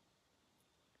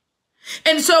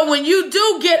 And so when you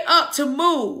do get up to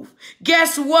move,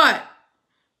 guess what?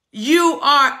 You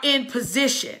are in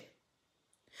position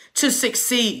to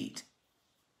succeed.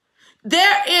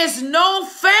 There is no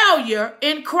failure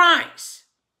in Christ.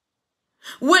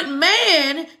 With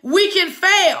man, we can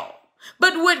fail.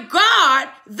 But with God,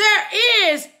 there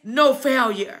is no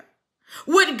failure.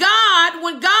 With God,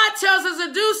 when God tells us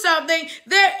to do something,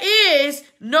 there is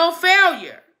no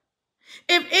failure.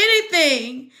 If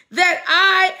anything that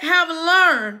I have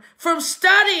learned from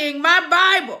studying my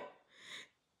Bible,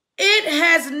 it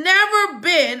has never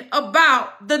been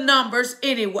about the numbers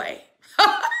anyway.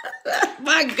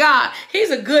 My God, he's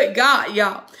a good God,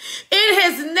 y'all. It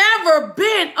has never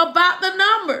been about the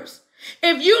numbers.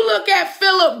 If you look at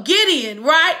Philip Gideon,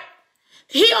 right?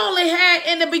 He only had,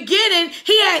 in the beginning,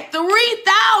 he had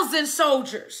 3,000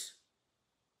 soldiers.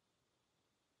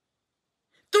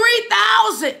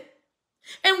 3,000.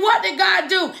 And what did God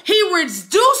do? He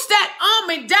reduced that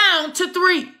army down to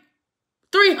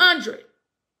 300.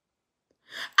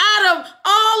 out of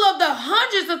all of the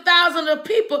hundreds of thousands of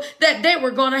people that they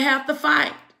were going to have to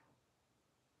fight.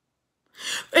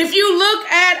 If you look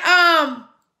at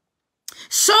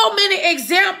so many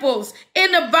examples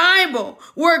in the Bible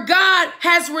where God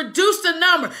has reduced the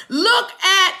number. Look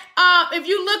at, if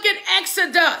you look at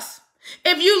Exodus,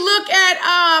 if you look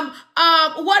at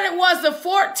what it was, the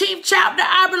 14th chapter,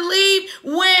 I believe,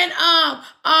 when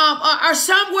or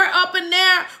somewhere up in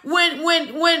there,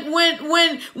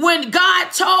 when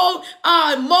God told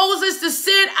Moses to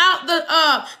send out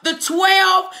the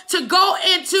 12 to go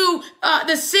into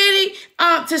the city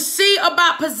to see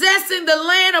about possessing the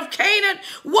land of Canaan,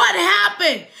 what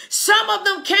happened? Some of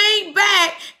them came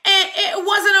back, and it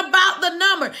wasn't about the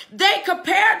number. They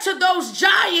compared to those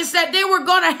giants that they were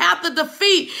going to have to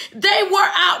defeat. They were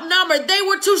outnumbered. They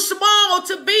were too small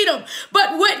to beat them.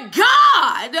 But with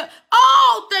God,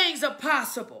 all things are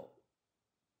possible.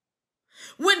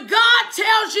 When God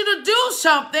tells you to do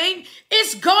something,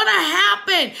 it's going to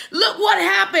happen. Look what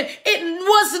happened. It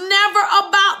was never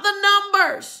about the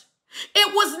numbers.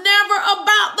 It was never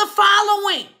about the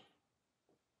following.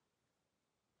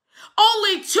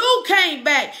 Only 2 came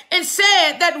back and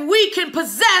said that we can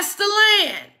possess the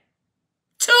land.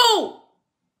 2.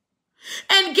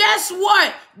 And guess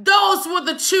what? Those were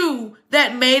the 2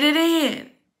 that made it in.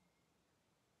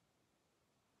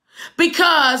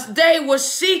 Because they were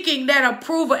seeking that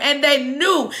approval, and they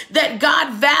knew that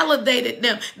God validated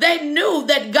them. They knew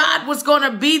that God was going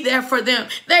to be there for them.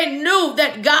 They knew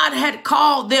that God had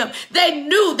called them. They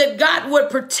knew that God would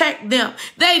protect them.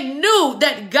 They knew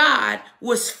that God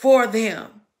was for them.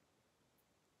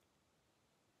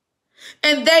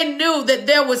 And they knew that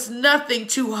there was nothing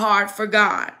too hard for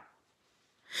God.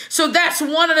 So that's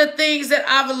one of the things that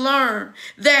I've learned,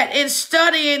 that in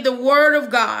studying the Word of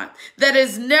God, that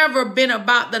has never been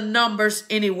about the numbers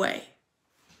anyway.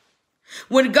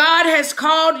 When God has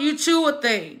called you to a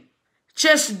thing,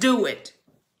 just do it.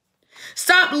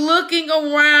 Stop looking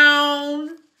around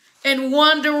and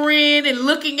wondering and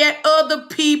looking at other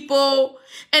people.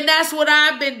 And that's what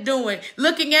I've been doing,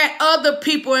 looking at other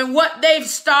people and what they've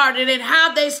started and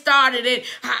how they started and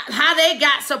how they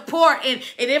got support. And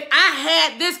if I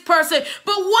had this person,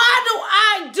 but why do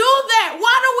I do that?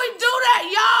 Why do we do that,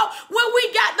 y'all? When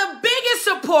we got the biggest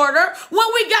supporter, when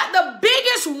we got the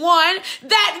biggest one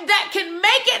that can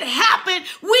make it happen,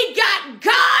 we got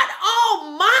God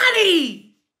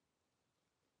Almighty.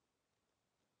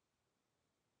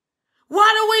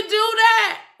 Why do we do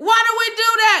that? Why do we do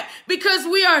that? Because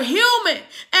we are human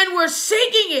and we're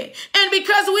seeking it. And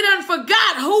because we done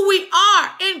forgot who we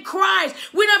are in Christ.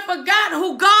 We done forgot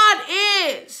who God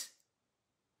is.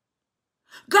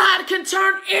 God can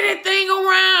turn anything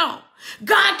around.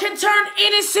 God can turn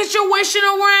any situation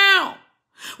around.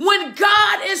 When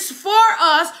God is for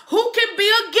us, who can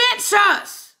be against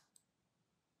us?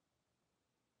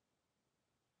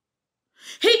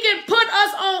 He can put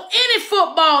us on any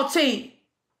football team.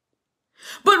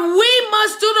 But we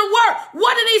must do the work.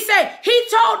 What did he say? He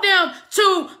told them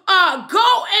to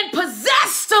go and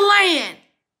possess the land.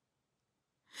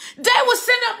 They were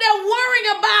sitting up there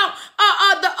worrying about,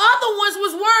 the other ones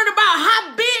was worrying about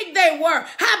how big they were,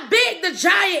 how big the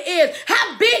giant is,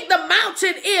 how big the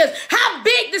mountain is, how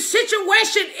big the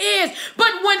situation is.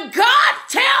 But when God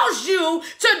tells you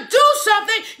to do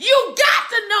something, you got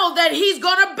to know that he's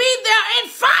going to be there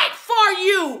and fight for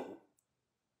you.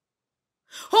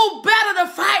 Who better to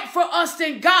fight for us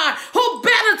than God? Who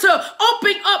better to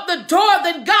open up the door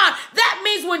than God? That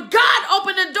means when God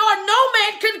opened the door, no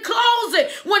man can close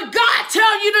it. When God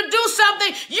tells you to do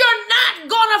something, you're not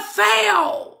going to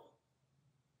fail.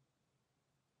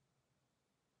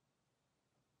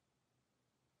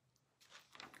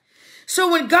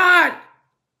 So when God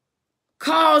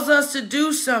calls us to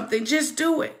do something, just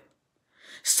do it.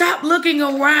 Stop looking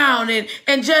around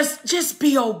and just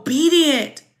be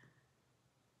obedient.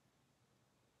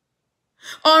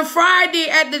 On Friday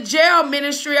at the jail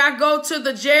ministry, I go to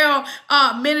the jail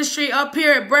ministry up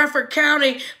here at Bradford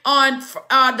County on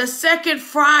the second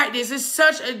Fridays. It's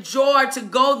such a joy to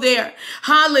go there.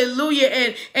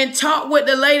 Hallelujah. And talk with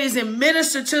the ladies and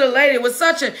minister to the ladies. It was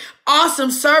such an awesome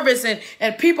service,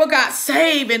 and people got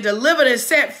saved and delivered and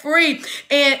set free.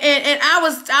 And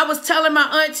I was telling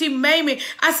my Auntie Mamie,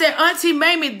 I said, Auntie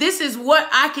Mamie, this is what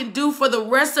I can do for the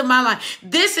rest of my life.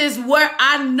 This is where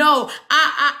I know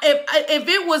if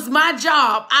it was my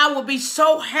job, I would be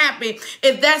so happy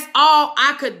if that's all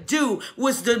I could do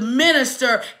was to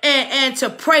minister and to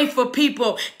pray for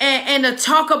people and to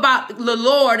talk about the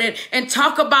Lord and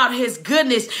talk about his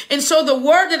goodness. And so the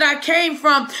word that I came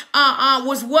from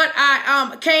was what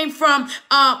what I came from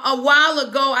a while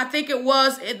ago. I think it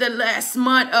was in the last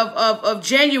month of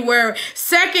January.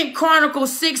 2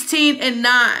 Chronicles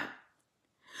 16:9.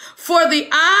 For the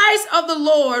eyes of the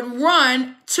Lord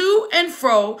run to and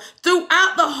fro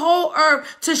throughout the whole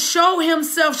earth to show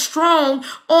himself strong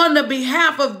on the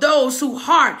behalf of those whose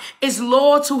heart is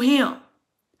loyal to him.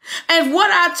 And what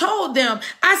I told them,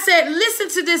 I said, listen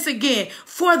to this again.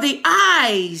 For the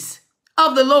eyes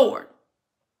of the Lord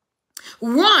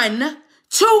run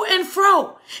to and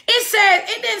fro.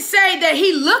 It didn't say that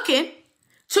he looking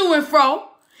to and fro.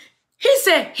 He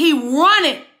said he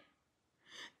running.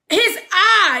 His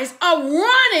eyes are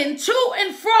running to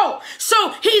and fro.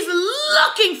 So he's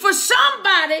looking for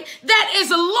somebody that is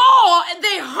loyal, and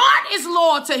their heart is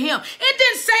loyal to him. It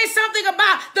didn't say something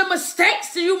about the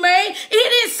mistakes you made. He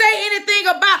didn't say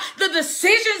anything about the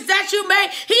decisions that you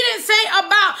made. He didn't say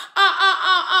about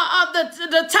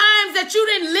the times that you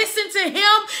didn't listen to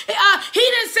him. He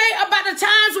didn't say about the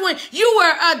times when you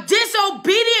were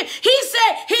disobedient. He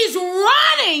said he's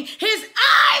running. His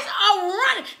eyes are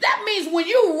running. That means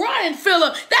when you running,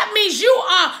 Philip, that means you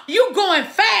going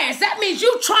fast. That means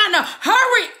you trying to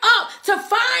hurry up to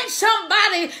find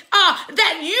somebody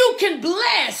that you can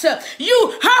bless.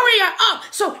 You hurry up.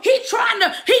 So he's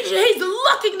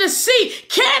looking to see,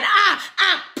 can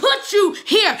I put you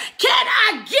here? Can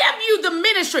I give you the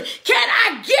ministry? Can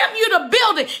I give you the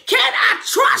building? Can I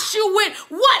trust you with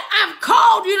what I've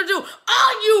called you to do?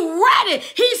 Are you ready?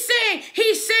 He's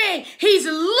saying he's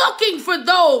looking for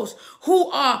those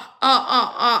who are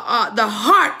the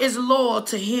heart is loyal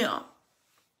to him.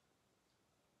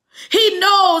 He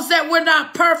knows that we're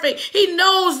not perfect. He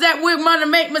knows that we're going to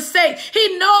make mistakes.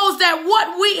 He knows that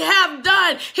what we have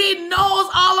done, he knows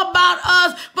all about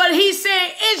us, but he's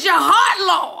saying, is your heart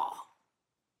loyal?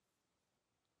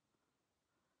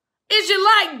 Is you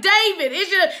like David? Is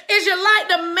you like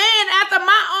the man after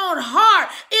my own heart?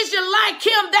 Is you like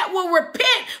him that will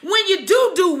repent when you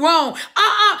do wrong?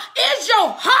 Is your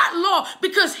heart loyal?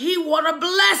 Because he want to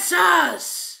bless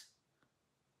us.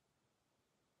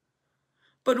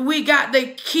 But we got to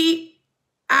keep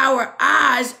our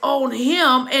eyes on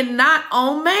him and not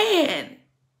on man.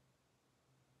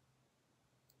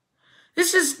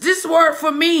 This word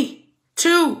for me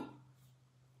too.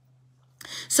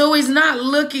 So he's not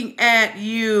looking at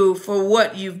you for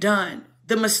what you've done,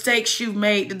 the mistakes you've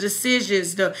made, the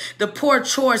decisions, the poor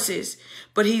choices,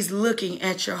 but he's looking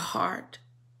at your heart.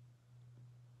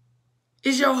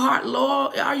 Is your heart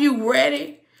loyal? Are you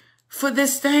ready for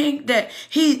this thing that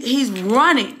he's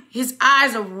running? His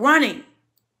eyes are running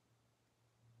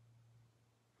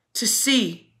to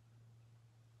see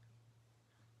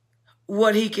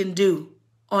what he can do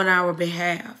on our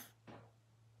behalf.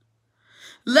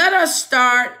 Let us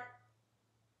start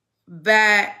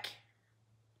back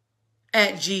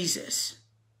at Jesus.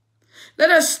 Let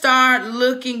us start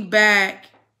looking back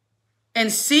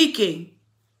and seeking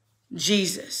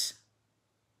Jesus.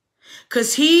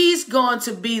 Because he's going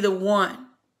to be the one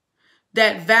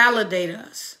that validates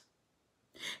us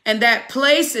and that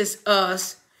places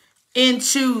us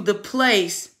into the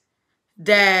place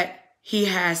that he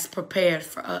has prepared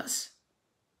for us.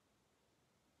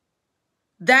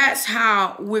 That's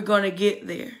how we're going to get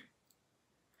there.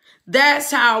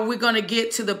 That's how we're going to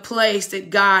get to the place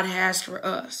that God has for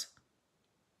us.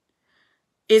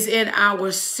 Is in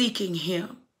our seeking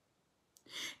him.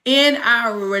 In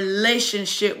our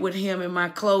relationship with him, in my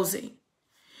closing.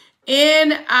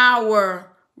 In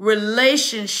our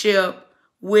relationship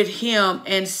with him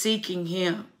and seeking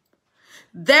him.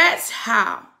 That's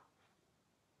how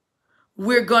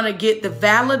we're going to get the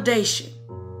validation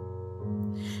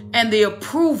and the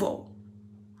approval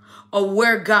of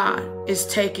where God is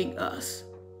taking us.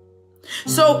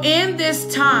 So in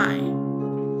this time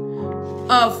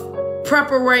of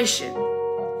preparation,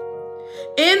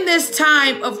 in this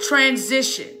time of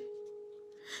transition,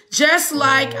 just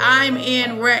like I'm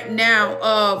in right now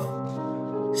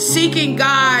of seeking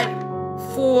God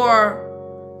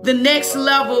for the next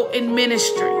level in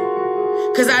ministry,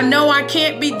 because I know I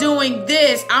can't be doing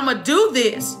this. I'm going to do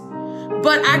this.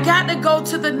 But I got to go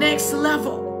to the next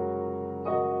level.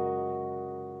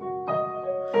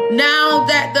 Now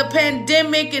that the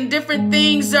pandemic and different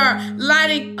things are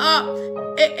lining up,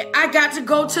 I got to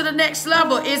go to the next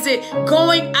level. Is it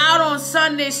going out on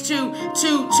Sundays to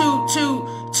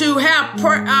have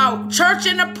church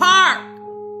in the park?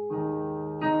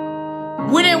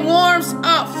 When it warms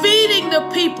up, feeding the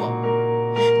people.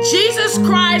 Jesus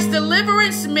Christ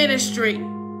Deliverance Ministry.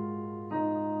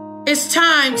 It's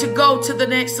time to go to the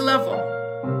next level.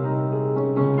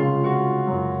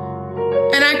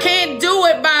 And I can't do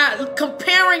it by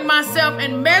comparing myself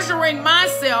and measuring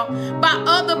myself by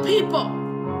other people.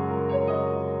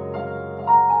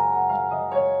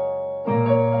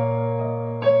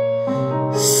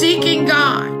 Seeking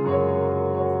God.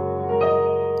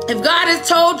 If God has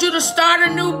told you to start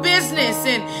a new business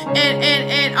and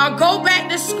or go back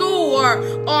to school or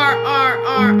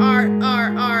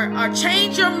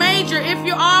change your major if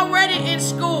you're already in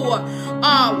school,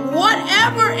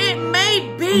 whatever it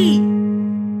may be,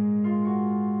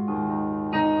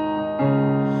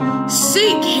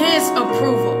 seek His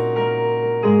approval.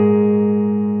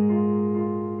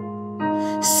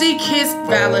 Seek His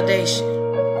validation.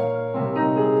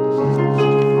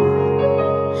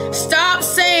 Stop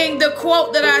saying the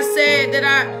quote that I said that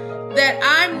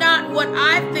I'm not what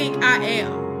I think I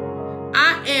am.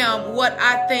 I am what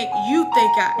I think you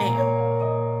think I am.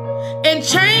 And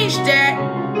change that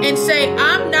and say,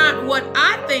 I'm not what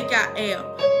I think I am,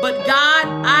 but God,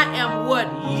 I am what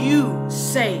you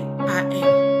say I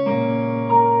am.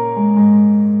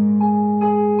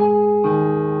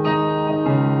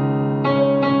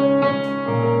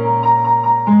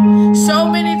 So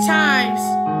many times,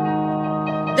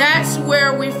 that's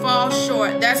where we fall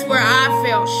short. That's where I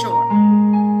fell short.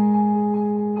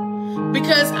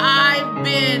 Because I've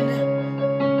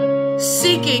been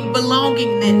seeking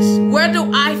belongingness. Where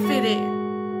do I fit in?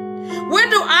 Where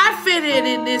do I fit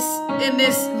in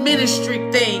this ministry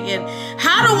thing? And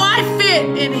how do I fit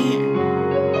in here?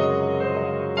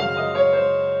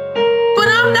 But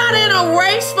I'm not in a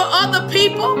race for other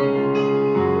people.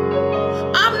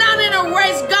 I'm not in a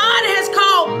race. God has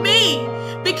called me.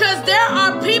 Because there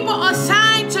are people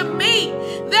assigned to me.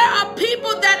 There are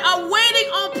people that are waiting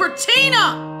on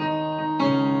Pretina.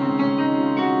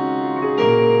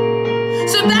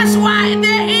 So that's why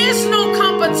there is no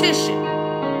competition.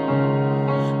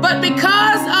 But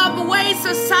because of the way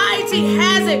society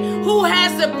has it, who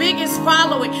has the biggest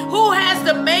following, who has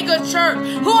the mega church,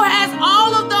 who has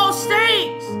all of those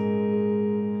things.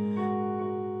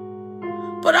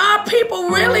 But are people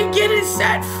really getting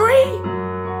set free?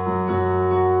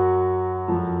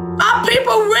 Are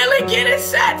people really getting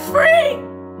set free?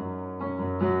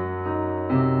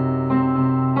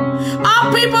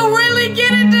 Are people really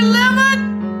getting delivered?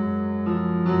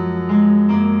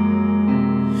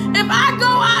 If I go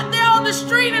out there on the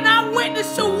street and I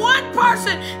witness to one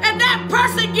person and that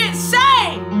person gets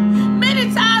saved,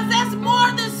 many times that's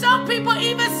more than some people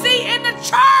even see in the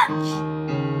church.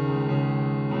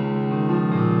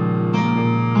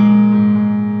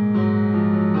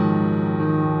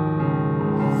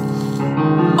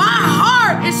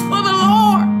 Is for the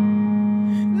Lord.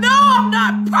 No, I'm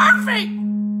not perfect.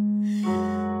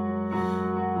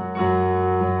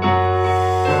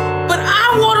 But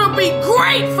I want to be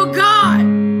great for God.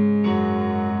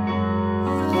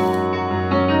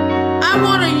 I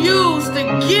want to use the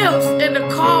gifts and the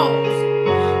calls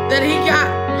that He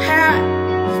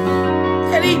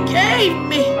gave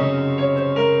me.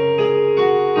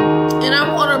 And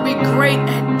I want to be great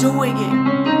at doing it.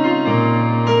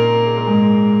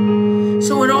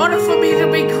 So in order for me to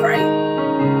be great,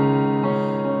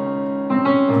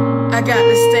 I got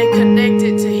to stay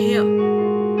connected to Him.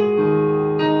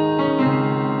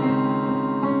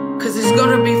 Because it's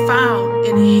going to be found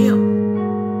in Him,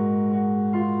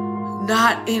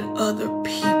 not in other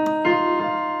people.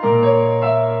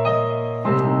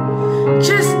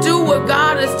 Just do what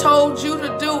God has told you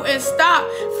to do and stop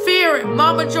fearing.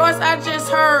 Mama Joyce, I just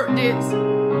heard this.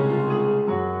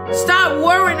 Stop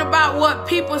worrying about what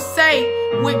people say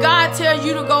when God tells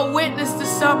you to go witness to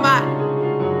somebody.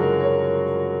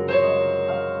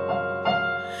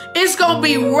 It's going to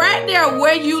be right there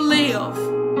where you live.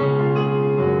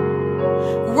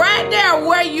 Right there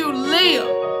where you live.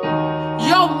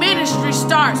 Your ministry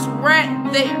starts right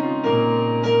there.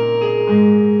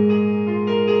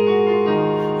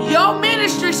 Your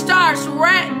ministry starts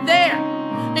right there.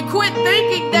 And quit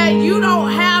thinking that you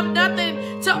don't have nothing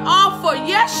to offer.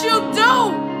 Yes, you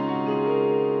do.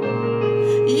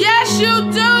 Yes,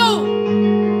 you do.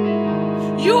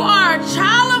 You are a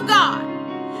child of God,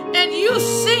 and you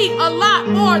see a lot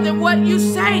more than what you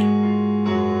say.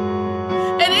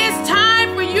 And it's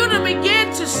time for you to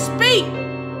begin to speak.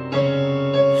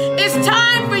 It's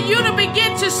time for you to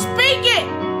begin to speak it.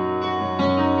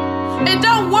 And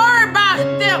don't worry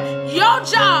about them. Your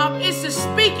job is to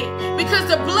speak it, because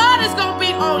the blood is going to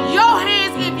be on your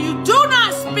hands if you do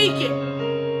not speak it.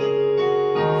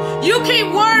 You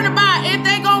keep worrying about if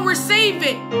they're going to receive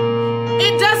it.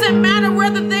 It doesn't matter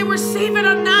whether they receive it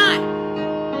or not.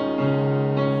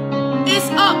 It's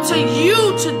up to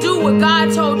you to do what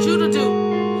God told you to do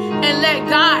and let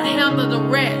God handle the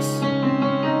rest.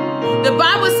 The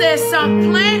Bible says some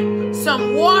plant, some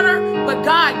some water, but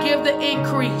God give the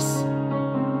increase.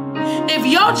 If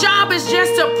your job is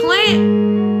just to plant.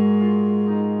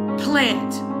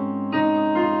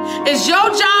 If your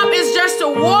job is just to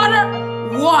water.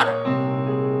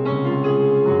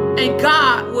 And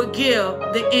God will give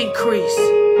the increase.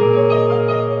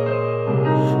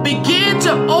 Begin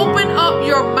to open up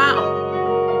your mouth.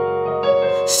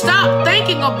 Stop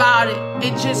thinking about it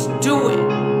and just do it.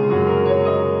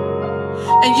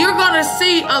 And you're going to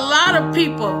see a lot of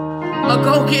people are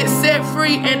going to get set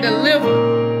free and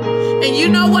delivered. And you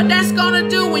know what that's going to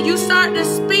do? When you start to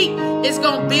speak, it's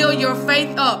going to build your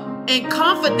faith up and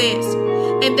confidence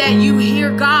in that you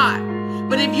hear God.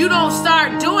 But if you don't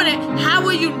start doing it, how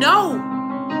will you know?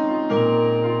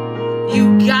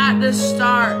 You got to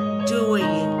start doing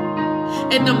it.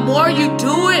 And the more you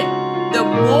do it, the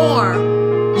more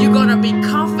you're going to be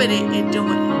confident in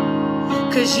doing it.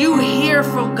 Because you hear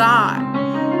from God.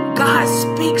 God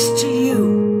speaks to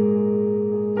you.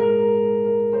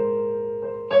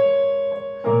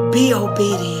 Be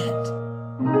obedient.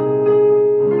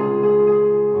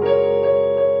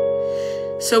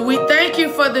 So we thank you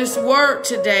for this word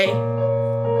today.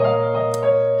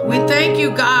 We thank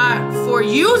you, God, for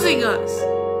using us.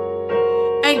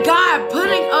 And God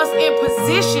putting us in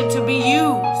position to be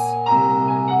used.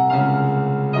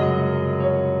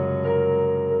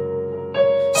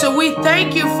 So we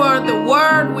thank you for the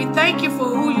word. We thank you for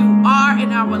who you are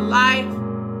in our life.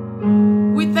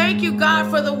 We thank you, God,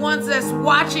 for the ones that's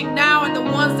watching now and the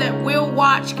ones that will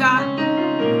watch, God.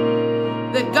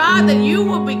 That, God, that you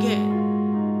will begin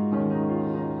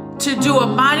to do a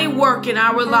mighty work in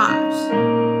our lives.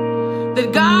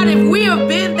 That, God, if we have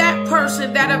been that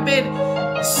person that have been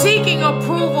seeking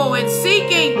approval and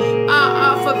seeking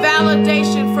for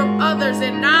validation from others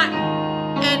and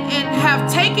have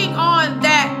taken on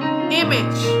that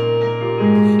image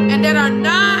and that are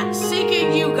not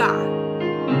seeking you, God.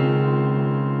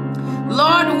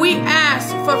 Lord, we ask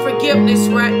for forgiveness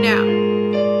right now.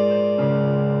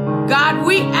 God,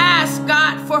 we ask,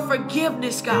 God, for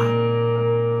forgiveness, God.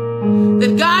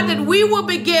 That, God, that we will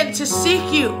begin to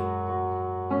seek you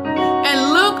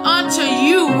and look unto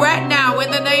you right now in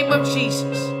the name of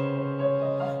Jesus.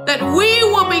 That we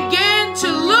will begin to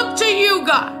look to you,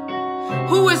 God,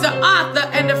 who is the author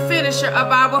and the finisher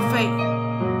of our faith.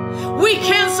 We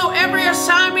cancel every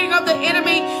assignment of the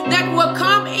enemy that will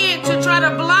come in to try to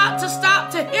block, to stop,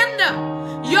 to hinder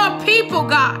your people,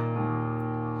 God,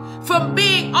 from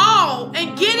being all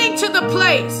and getting to the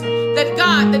place that,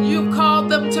 God, that you've called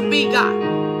them to be, God.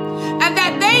 And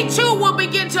that they too will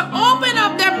begin to open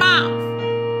up their mouth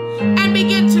and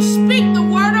begin to speak the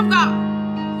word of God.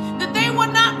 That they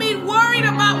will not be worried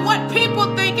about what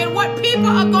people think and what people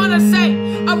are going to say,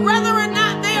 or whether or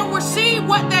not they'll receive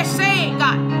what they're saying,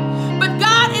 God. But,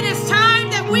 God, it is time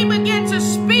that we begin to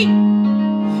speak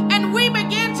and we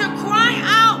begin to cry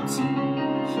out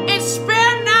and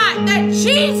spare not that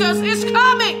Jesus is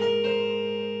coming.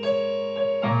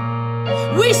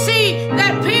 We see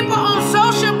that people on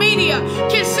social media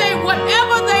can say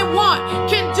whatever they want,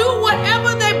 can do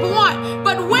whatever they want.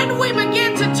 But when we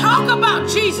begin to talk about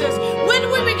Jesus,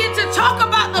 when we begin to talk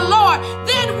about the Lord,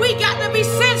 then we got to be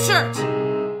censored.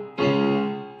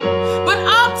 But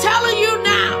I'm telling you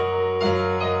now,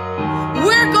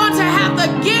 we're going to have to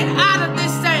get out of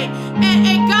this thing.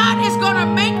 And God is going to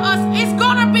make us, it's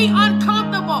going to be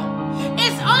uncomfortable.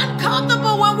 It's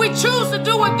uncomfortable when we choose to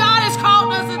do what God has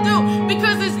called us to do,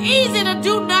 because it's easy to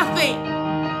do nothing.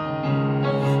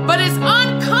 But it's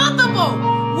uncomfortable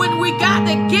when we got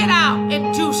to get out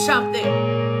and do something.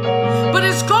 But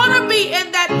it's going to be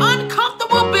in that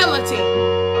uncomfortability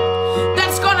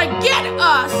that's going to get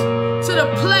us to the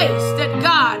place that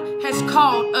God has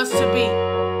called us to be.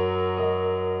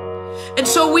 And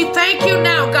so we thank you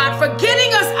now, God, for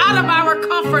getting us out of our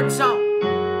comfort zone.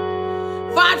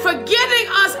 God, for getting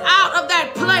us out of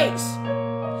that place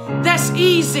that's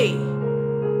easy.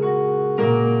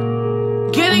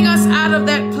 Getting us out of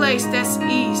that place that's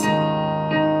easy.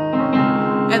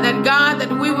 And that, God,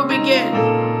 that we will begin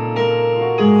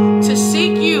to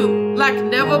seek you like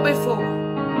never before.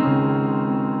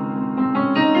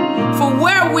 For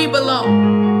where we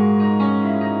belong.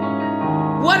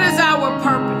 What is our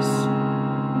purpose?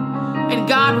 And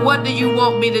God, what do you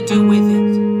want me to do with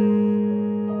it?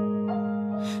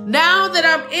 Now that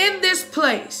I'm in this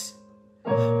place,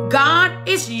 God,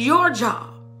 it's your job.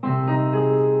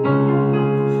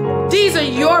 These are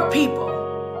your people.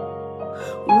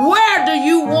 Where do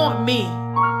you want me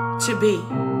to be?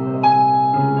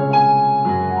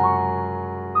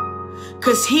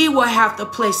 Because he will have to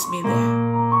place me there.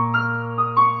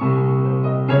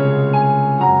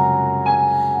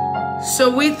 So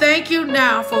we thank you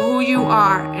now for who you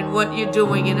are and what you're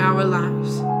doing in our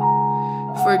lives.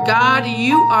 For God,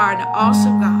 you are an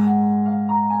awesome God.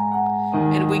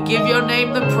 And we give your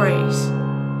name the praise.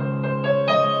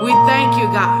 We thank you,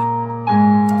 God,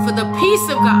 for the peace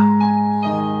of God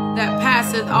that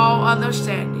passeth all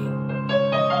understanding.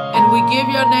 And we give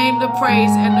your name the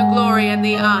praise and the glory and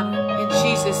the honor. In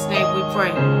Jesus' name we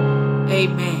pray.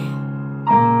 Amen.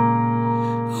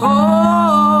 Oh,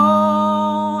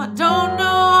 I don't know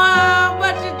how,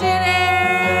 but you did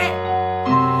it.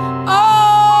 Oh,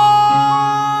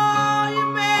 you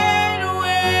made a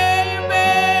way, you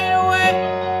made a way.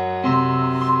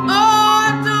 Oh,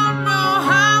 I don't know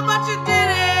how, but you did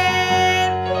it.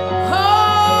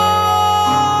 Oh,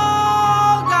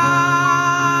 God.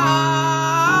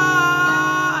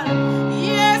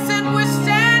 Yes, and we're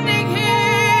standing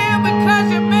here because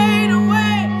you made a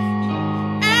way.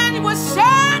 And we're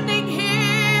standing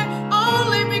here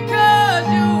only because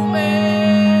you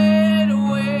made a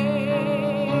way.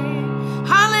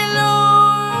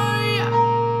 Hallelujah.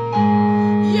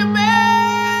 You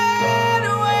made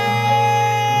a way.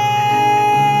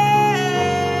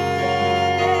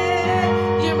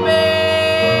 You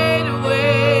made a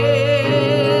way.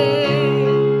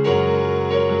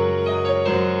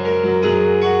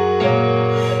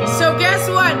 So guess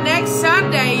what? Next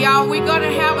Sunday, y'all, we're going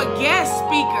to have a guest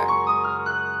speaker.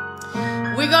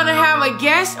 We're going to have a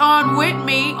guest on with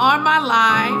me on my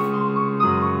live.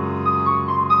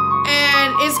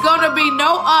 And it's going to be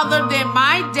no other than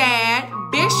my dad,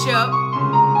 Bishop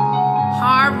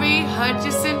Harvey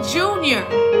Hutchinson Jr.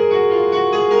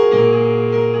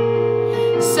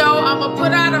 So I'm going to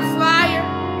put out a flyer.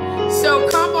 So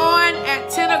come on at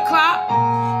 10 o'clock.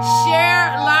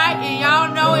 Share, like, and y'all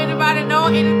know, anybody know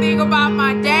anything about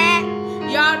my dad?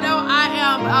 Y'all know I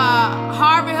am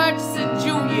Harvey Hutchinson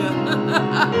Jr.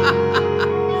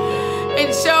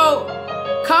 And so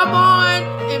come on,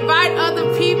 invite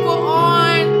other people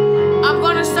on. I'm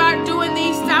going to start doing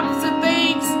these types of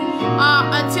things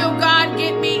until God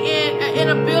get me in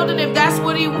a building. If that's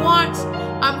what he wants,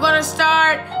 I'm going to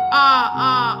start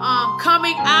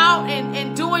coming out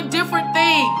and doing different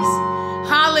things.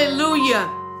 Hallelujah.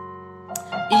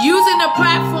 Using the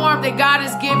platform that God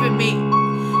has given me.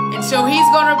 And so he's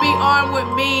going to be on with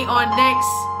me on next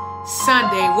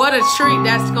Sunday. What a treat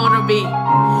that's going to be.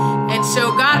 And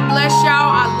so God bless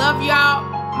y'all. I love y'all.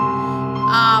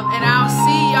 And I'll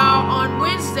see y'all on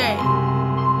Wednesday.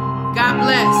 God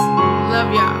bless.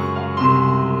 Love y'all.